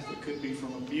past. It could be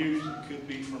from abuse, it could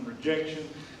be from rejection,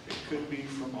 it could be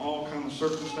from all kinds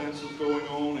of circumstances going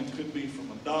on, it could be from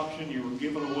adoption, you were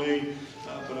given away.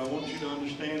 But I want you to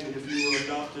understand that if you were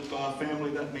adopted by a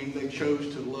family, that means they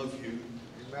chose to love you.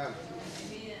 Amen.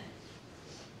 Amen.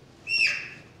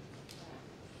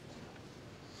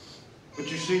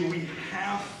 But you see, we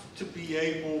have to be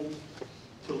able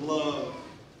to love.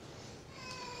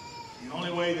 The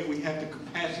only way that we have the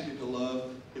capacity to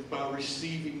love is by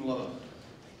receiving love.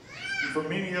 And for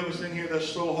many of us in here, that's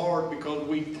so hard because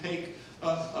we take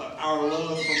our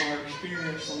love from our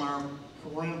experience, from our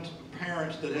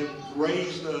parents that have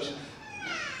raised us.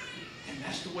 And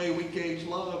that's the way we gauge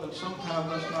love. And sometimes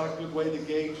that's not a good way to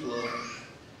gauge love.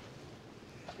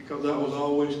 Because that was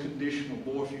always conditional.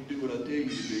 Boy, if you do what I tell you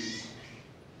to do.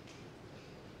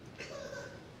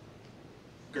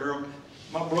 Girl,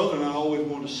 my brother and I always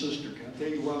wanted a sister. Can I tell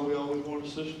you why we always wanted a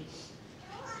sister?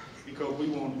 Because we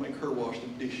wanted to make her wash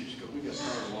them dishes because we got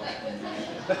tired of washing them.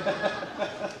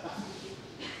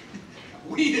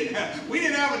 We didn't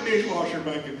have a dishwasher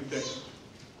back in the day.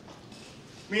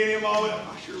 Me and him always,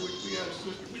 I sure wish we had a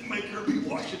sister. We'd make her be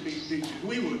washing these dishes.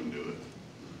 We wouldn't do it.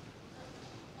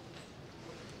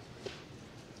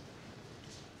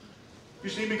 You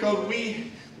see, because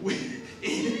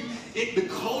the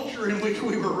culture in which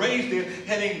we were raised in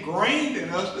had ingrained in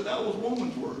us that that was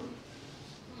woman's work.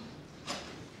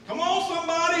 Come on,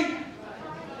 somebody.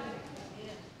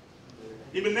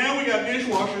 Yeah, but now we got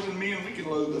dishwashers and men, we can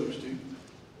load those too.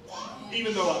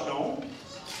 Even though I don't.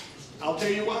 I'll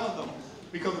tell you why I don't.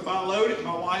 Because if I load it,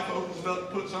 my wife opens it up and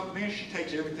puts something in, she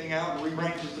takes everything out and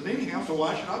rearranges it anyhow, so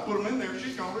why should I put them in there if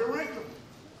she's going to rearrange them?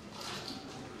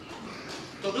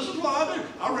 So this is what I do.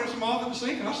 I rinse them off in the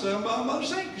sink and I set them by the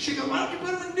sink. She goes, why don't you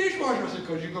put them in the dishwasher? I said,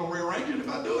 because you're going to rearrange it if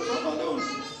I do it, so I'm not doing it.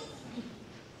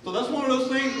 So that's one of those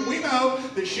things that we know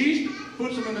that she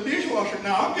puts them in the dishwasher.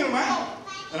 Now I'll get them out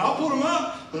and I'll put them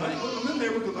up, but I ain't putting them in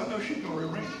there because I know she's going to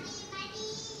rearrange it.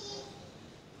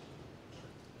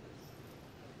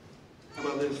 How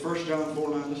about this? 1 John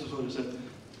 4:9, this is what it said.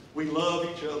 We love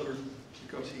each other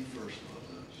because he first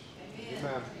loved us.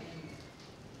 Amen.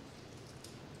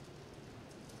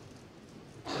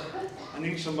 I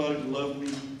need somebody to love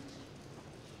me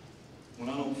when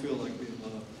I don't feel like being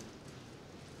loved.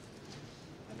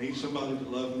 I need somebody to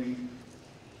love me.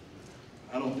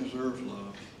 I don't deserve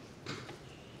love.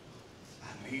 I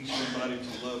need somebody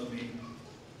to love me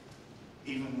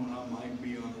even when I might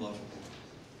be unlovable.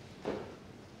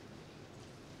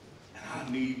 And I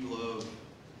need love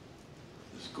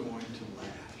that's going to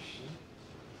last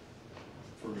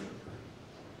forever.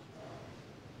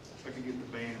 If I could get the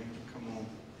band to come on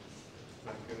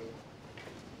back up.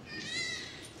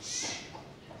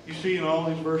 You see, in all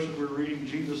these verses we're reading,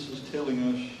 Jesus is telling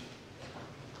us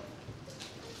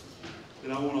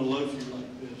that I want to love you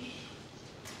like this.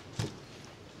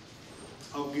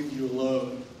 I'll give you a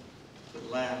love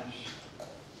that lasts.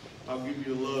 I'll give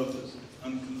you a love that's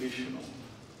unconditional.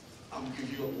 I'll give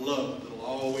you a love that'll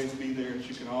always be there that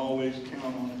you can always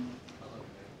count on.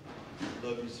 I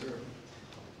love you, sir.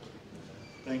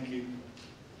 Thank you.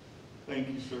 Thank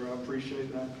you, sir. I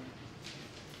appreciate that.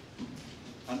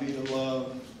 I need a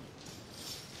love.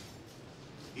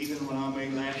 Even when I may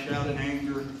lash out in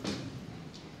anger,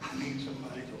 I need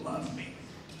somebody to love me.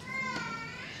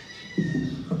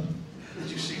 But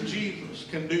you see, Jesus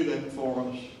can do that for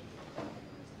us.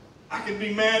 I can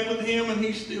be mad with him and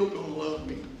he's still going to love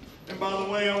me. And by the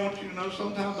way, I want you to know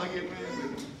sometimes I get mad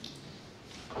with him.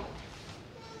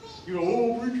 You know,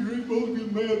 oh, preacher, you're supposed to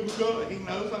get mad with God. He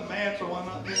knows I'm mad, so why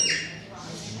not tell him?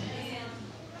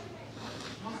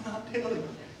 Why not tell him?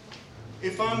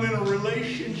 If I'm in a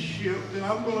relationship, then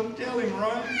I'm going to tell him,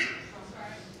 right?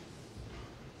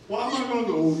 Why am I going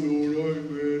to go, oh, Lord, I'm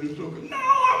mad, it's okay. No,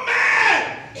 I'm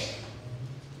mad!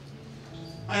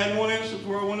 I had one instance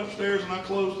where I went upstairs and I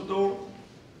closed the door.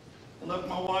 I left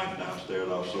my wife downstairs.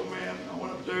 I was so mad. I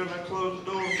went upstairs and I closed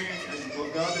the door again. And, well,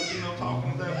 God didn't do no talking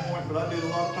at that point, but I did a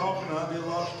lot of talking, and I did a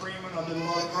lot of screaming, I did a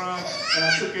lot of crying, and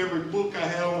I took every book I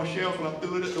had on my shelf and I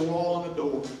threw it at the wall and the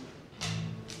door.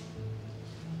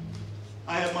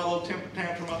 I had my little temper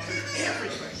tantrum. I threw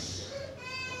everything.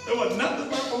 There wasn't nothing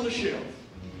left on the shelf.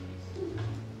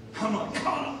 I'm like,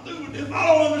 God, I'm through with this. I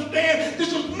don't understand.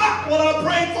 This is not what I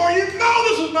prayed for. You know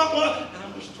this is not what I... And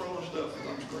I'm just throwing stuff because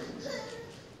I'm screaming.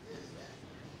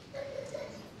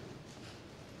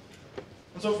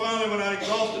 And so finally, when I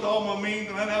exhausted all my means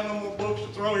and I didn't have no more books to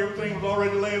throw, everything was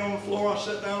already laying on the floor, I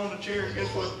sat down on the chair, and guess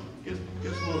what? Guess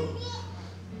what?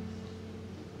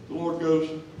 The Lord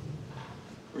goes,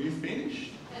 are you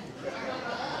finished?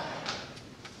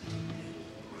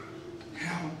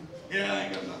 Yeah, I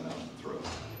ain't got nothing else to throw.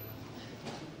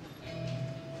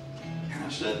 And I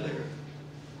sat there.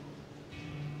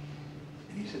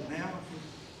 And he said, now,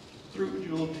 if you're through with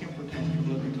your little temper tantrum,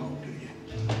 let me talk to you.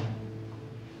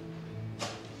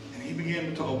 And he began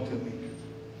to talk to me.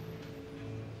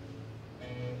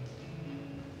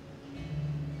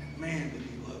 And man, did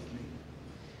he love me.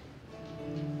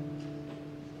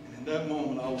 And in that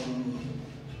moment, I was unlovable.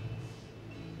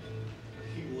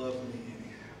 He loved me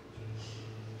anyhow.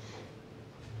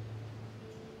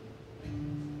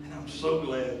 And I'm so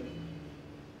glad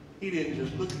he didn't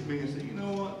just look at me and say, you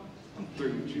know what? I'm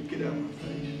through with you. Get out of my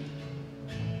face.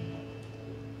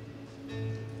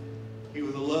 He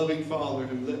was a loving father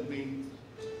who let me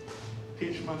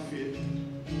pitch my fit,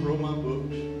 throw my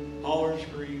books, holler and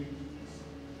scream,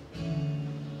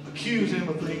 accuse him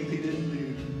of things he didn't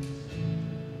do.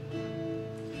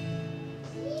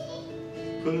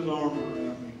 Put his arms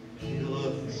around me. He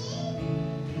loved me.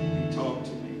 He talked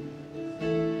to me.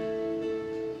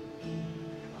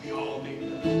 We all need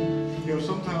that. You know,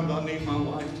 sometimes I need my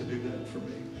wife to do that for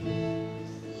me.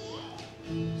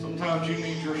 Sometimes you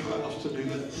need your spouse to do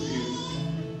that for you.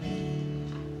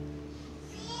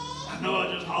 I know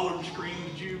I just hollered and screamed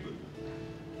at you, but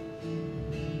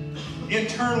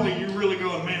internally you're really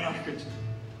going, man, I could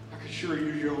sure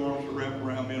use your arms to wrap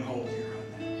around me and hold me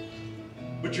right now.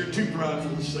 But you're too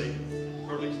prideful to say it,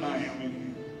 or at least I am anyhow.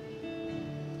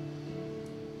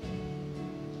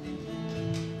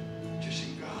 Just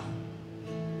see God.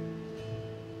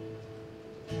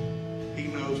 He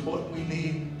knows what we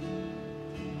need,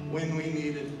 when we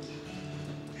need it,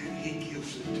 and he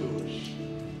gives it to us.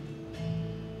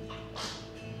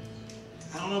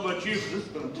 I don't know about you, but this has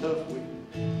been a tough week.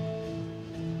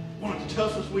 One of the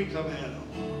toughest weeks I've had.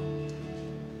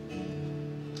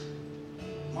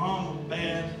 Mom was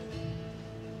bad.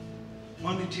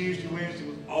 Monday, Tuesday, Wednesday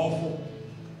was awful.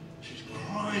 She's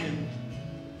crying.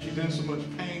 She's in so much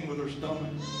pain with her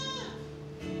stomach.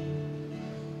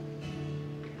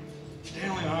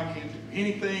 Stanley and I can't do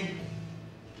anything.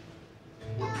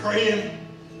 We're praying.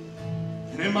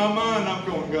 And in my mind, I'm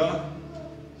going, God,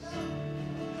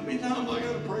 how many times I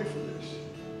got to pray for this?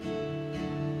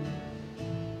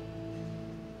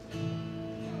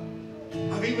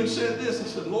 I've even said this. I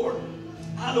said, Lord,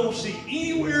 I don't see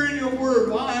anywhere in your word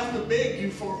why I have to beg you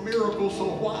for a miracle, so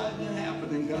why isn't it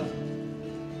happening, God?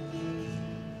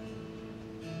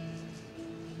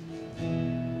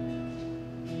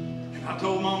 And I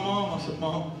told my mom, I said,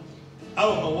 Mom, I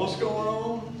don't know what's going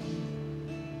on.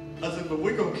 I said, but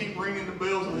we're going to keep ringing the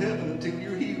bells of heaven until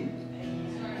you're healed.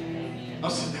 I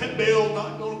said, that bell's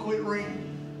not going to quit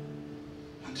ringing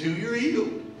until you're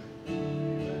healed.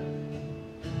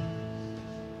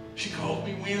 She called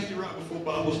me Wednesday right before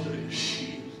Bible study.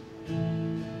 She's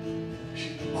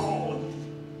bawling.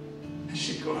 And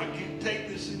she's going, I can't take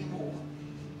this anymore.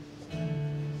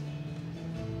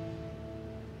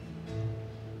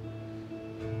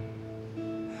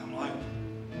 And I'm like,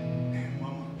 man,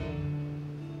 Mama.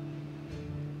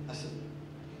 I said,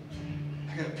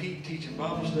 I got Pete teaching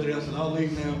Bible study. I said, I'll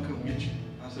leave now and come get you.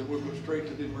 I said, we'll go straight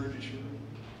to the emergency room.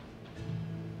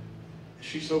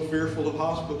 She's so fearful of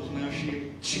hospitals now,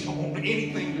 she don't want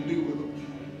anything to do with them.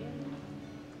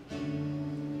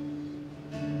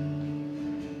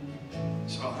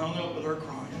 So I hung up with her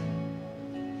crying.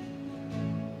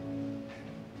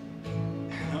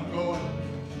 And I'm going,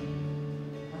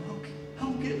 I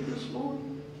don't get this, Lord.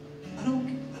 I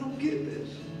don't get this.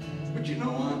 But you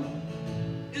know what?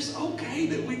 It's okay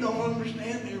that we don't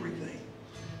understand everything.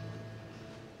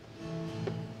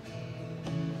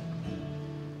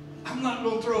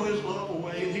 going to throw his love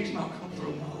away, and he's not going to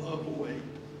throw my love away.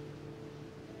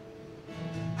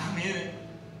 I'm in it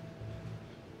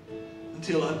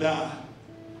until I die.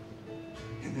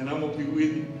 And then I'm going to be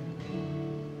with him.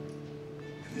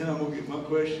 And then I'm going to get my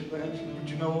questions answered. But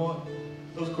you know what?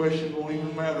 Those questions won't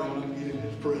even matter when I get in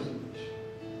his presence.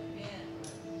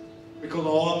 Because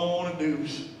all I want to do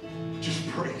is just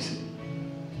praise him.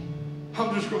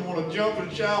 I'm just going to want to jump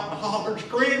and shout and holler and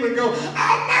scream and go,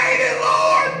 I made it,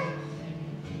 Lord!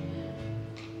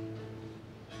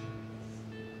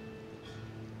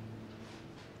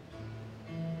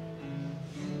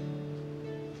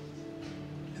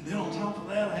 And then on top of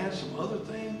that, I had some other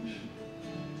things.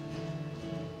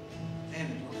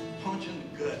 And it was a punch in the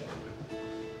gut.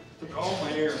 Took all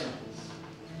my air out.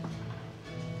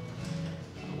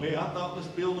 The way I thought this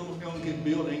building was going to get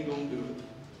built ain't going to do it.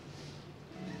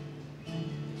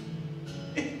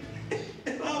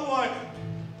 And I'm like,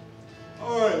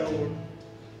 all right, Lord.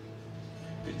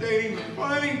 It ain't even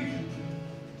funny.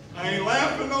 I ain't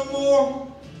laughing no more.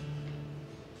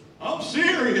 I'm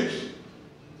serious.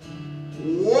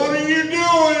 What are you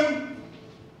doing?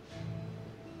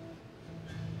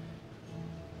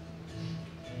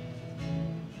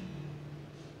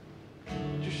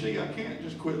 But you see, I can't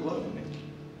just quit loving him.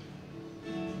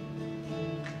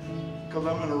 Because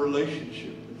I'm in a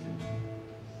relationship with him.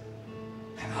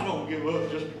 And I don't give up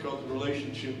just because the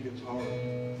relationship gets hard.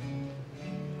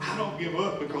 I don't give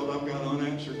up because I've got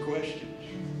unanswered questions.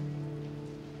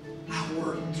 I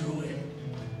work through it.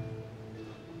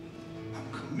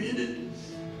 I'm committed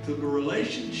to the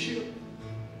relationship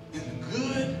in the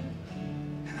good,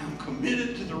 and I'm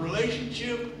committed to the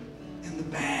relationship in the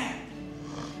bad.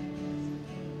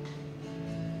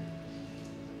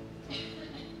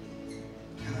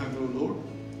 And I go, Lord,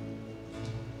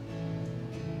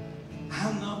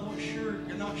 I'm not sure,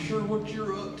 you're not sure what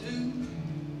you're up to.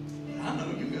 But I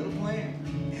know you got a plan.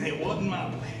 And it wasn't my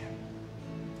plan.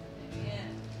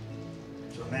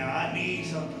 So now I need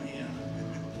something here.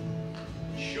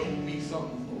 Show me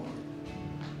something, Lord.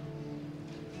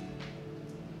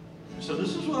 So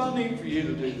this is what I need for you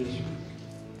to do this week.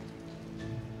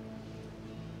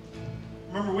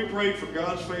 Remember, we prayed for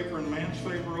God's favor and man's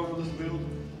favor over this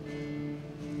building.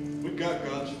 We've got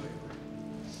God's favor.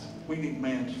 We need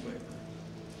man's favor.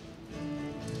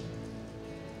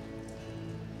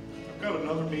 I've got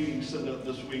another meeting set up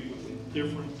this week with a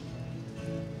different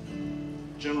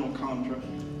general contractor.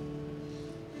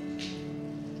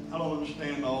 I don't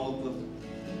understand all of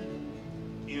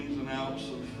the ins and outs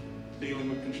of dealing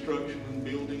with construction and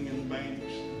building and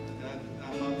banks.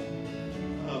 I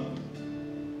don't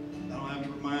have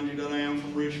to remind you that I am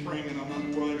from Ridge Spring and I'm not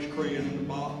the brightest crayon in the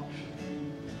box.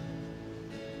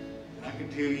 And I can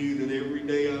tell you that every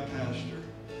day I pastor,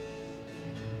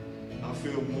 I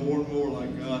feel more and more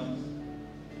like, God,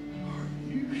 are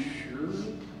you sure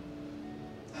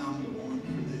I'm the one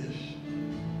for this?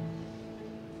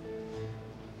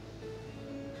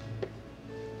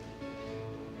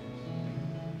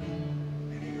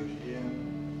 And he goes, yeah,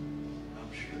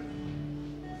 I'm sure.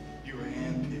 You were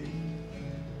handpicked.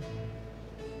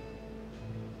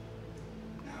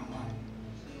 Now I'm like,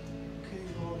 okay,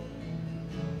 Lord.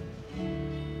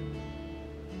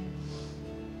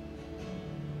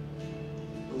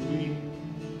 But we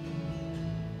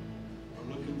are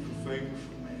looking for favor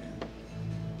from man.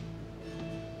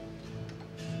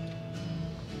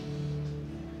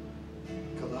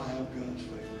 Because I have God's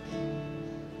favor.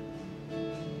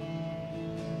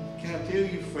 Can I tell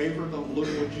you, favor don't look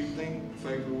what you think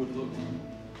favor would look like.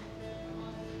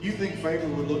 You think favor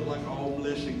would look like all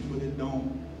blessings, but it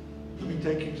don't. Let me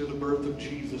take you to the birth of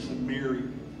Jesus and Mary.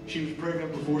 She was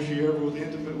pregnant before she ever was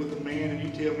intimate with a man, and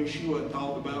you tell me she wasn't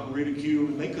talked about and ridiculed,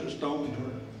 and they could have stoned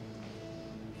her.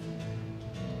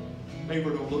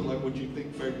 Favor don't look like what you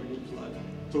think favor looks like.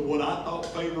 So what I thought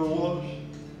favor was,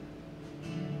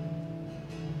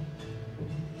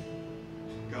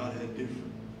 God had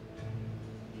different.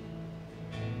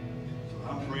 So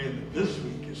I'm praying that this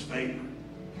week is favor.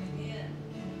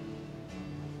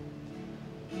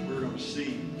 We're going to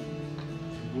see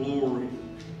the glory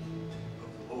of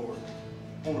the Lord.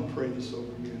 I want to pray this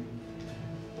over you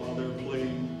while they're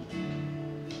playing.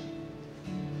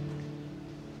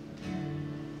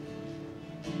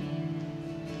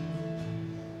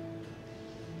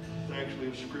 It's actually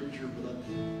a scripture, but I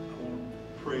want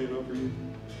to pray it over you.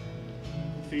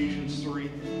 Ephesians 3.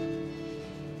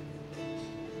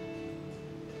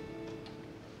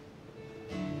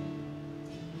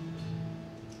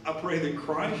 I pray that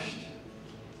Christ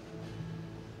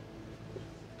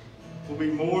will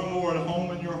be more and more at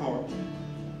home in your heart.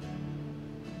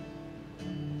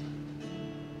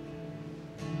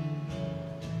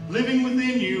 living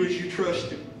within you as you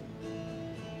trust Him.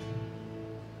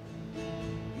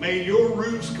 May your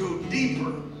roots go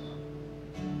deeper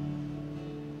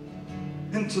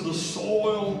into the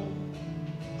soil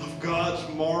of God's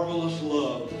marvelous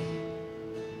love.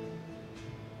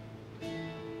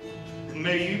 And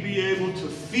may you be able to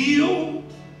feel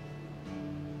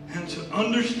and to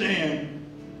understand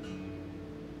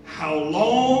how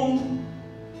long,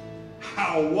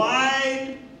 how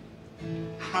wide,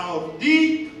 how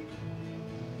deep,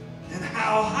 and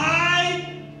how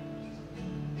high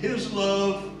His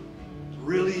love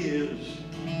really is.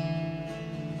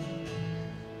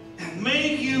 And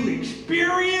may you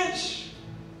experience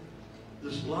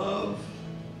this love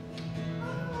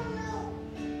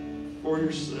for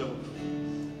yourself.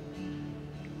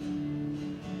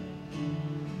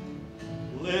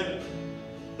 Let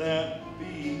that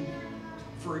be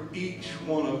for each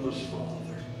one of us, Father.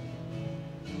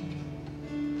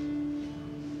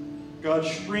 God,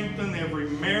 strengthen every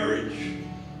marriage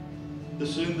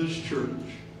that's in this church.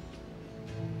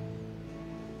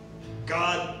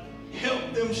 God,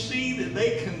 help them see that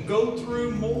they can go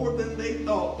through more than they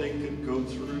thought they could go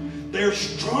through. They're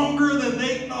stronger than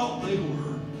they thought they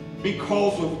were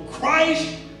because of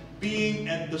Christ being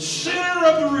at the center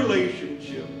of the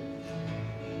relationship.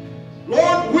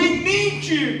 Lord, we need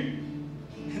you,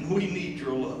 and we need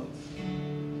your love.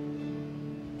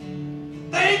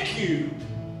 Thank you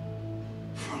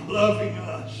for loving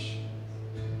us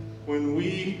when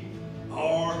we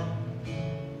are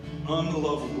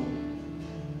unlovable.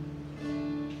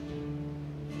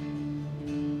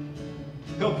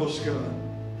 Help us, God.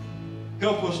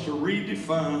 Help us to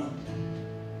redefine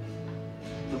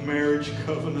the marriage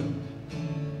covenant.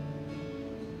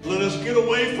 Let us get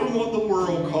away from what the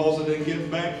world calls it and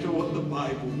get back to what the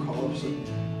Bible calls it.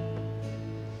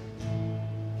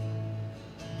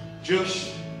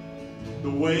 Just the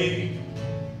way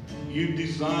you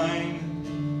designed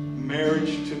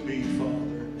marriage to be,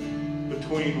 Father,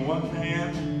 between one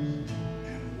man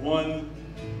and one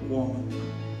woman.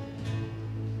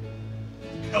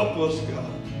 Help us,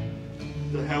 God,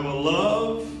 to have a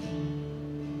love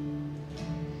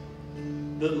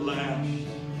that lasts.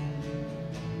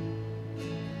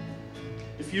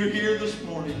 If you're here this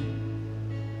morning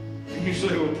and you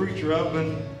say, well, preacher, I've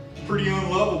been pretty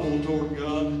unlovable toward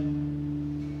God.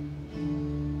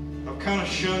 I've kind of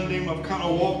shunned Him. I've kind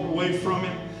of walked away from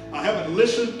Him. I haven't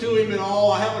listened to Him at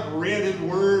all. I haven't read His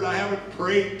Word. I haven't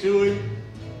prayed to Him.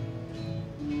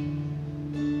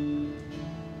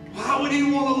 Why would He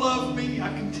want to love me? I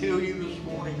can tell you this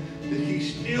morning that He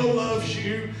still loves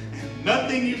you.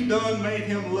 Nothing you've done made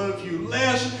Him love you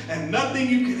less, and nothing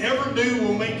you can ever do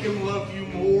will make Him love you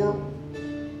more.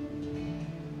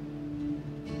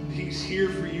 He's here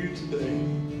for you today.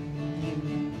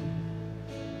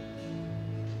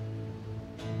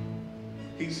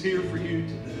 He's here for you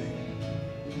today.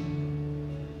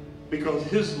 Because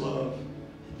His love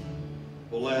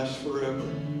will last forever.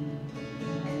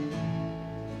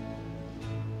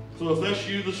 So if that's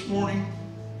you this morning,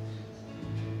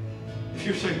 if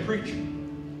you're saying, preacher,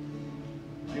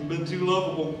 I've been too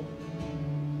lovable.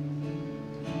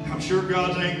 I'm sure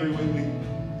God's angry with me.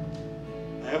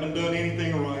 I haven't done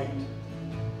anything right.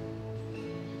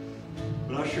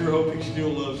 But I sure hope He still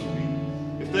loves me.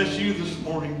 If that's you this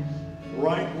morning,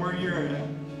 right where you're at,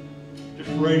 just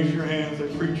raise your hand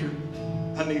and say, preacher,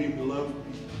 I need Him to love me.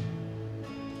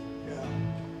 Yeah.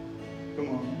 Come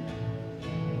on.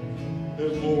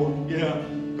 There's more. Yeah.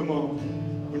 Come on.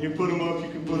 When you put them up, you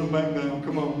can put them back down.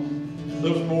 Come on.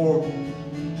 There's more.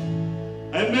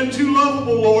 I haven't been too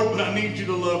lovable, Lord, but I need you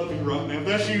to love me right now. If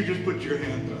that's you, just put your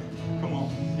hand up. Come on.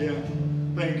 Yeah.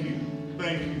 Thank you.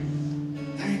 Thank you.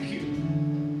 Thank you.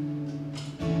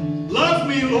 Love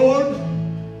me, Lord.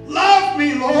 Love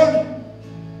me, Lord.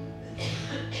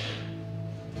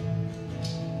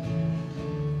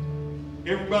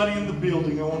 Everybody in the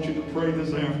building, I want you to pray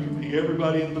this after me.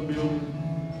 Everybody in the building.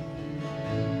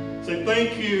 Say,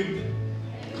 thank you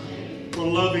for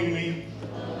loving me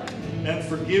and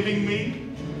forgiving me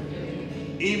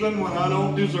even when I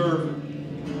don't deserve it.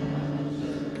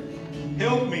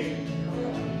 Help me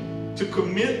to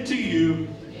commit to you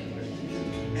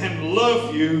and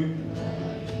love you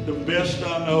the best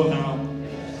I know how.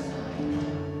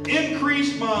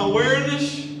 Increase my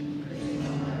awareness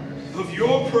of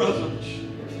your presence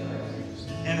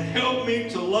and help me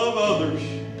to love others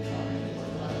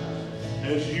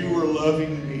as you are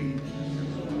loving me.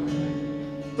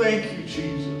 Thank you,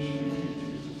 Jesus.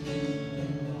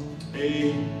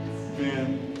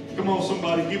 Amen. Come on,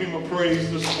 somebody, give Him a praise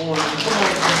this morning. Come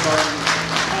on, somebody.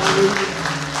 Hallelujah.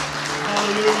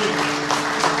 Hallelujah.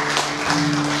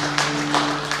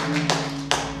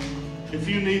 If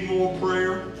you need more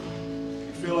prayer,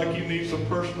 you feel like you need some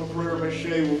personal prayer, Miss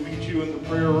Shay will meet you in the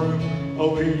prayer room.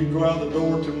 Over here, you go out the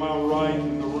door to my right,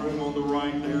 in the room on the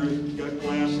right there. It's got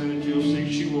glass in it. You'll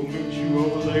see she will meet you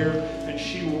over there, and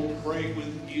she will pray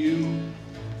with you.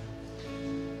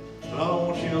 But I don't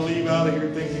want you to leave out of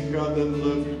here thinking God doesn't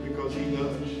love you, because He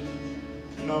does.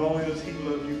 And not only does He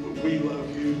love you, but we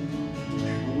love you.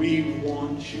 And we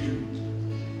want you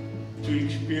to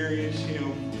experience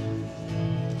Him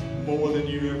more than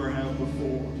you ever have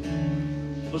before.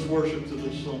 Let's worship to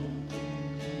this song.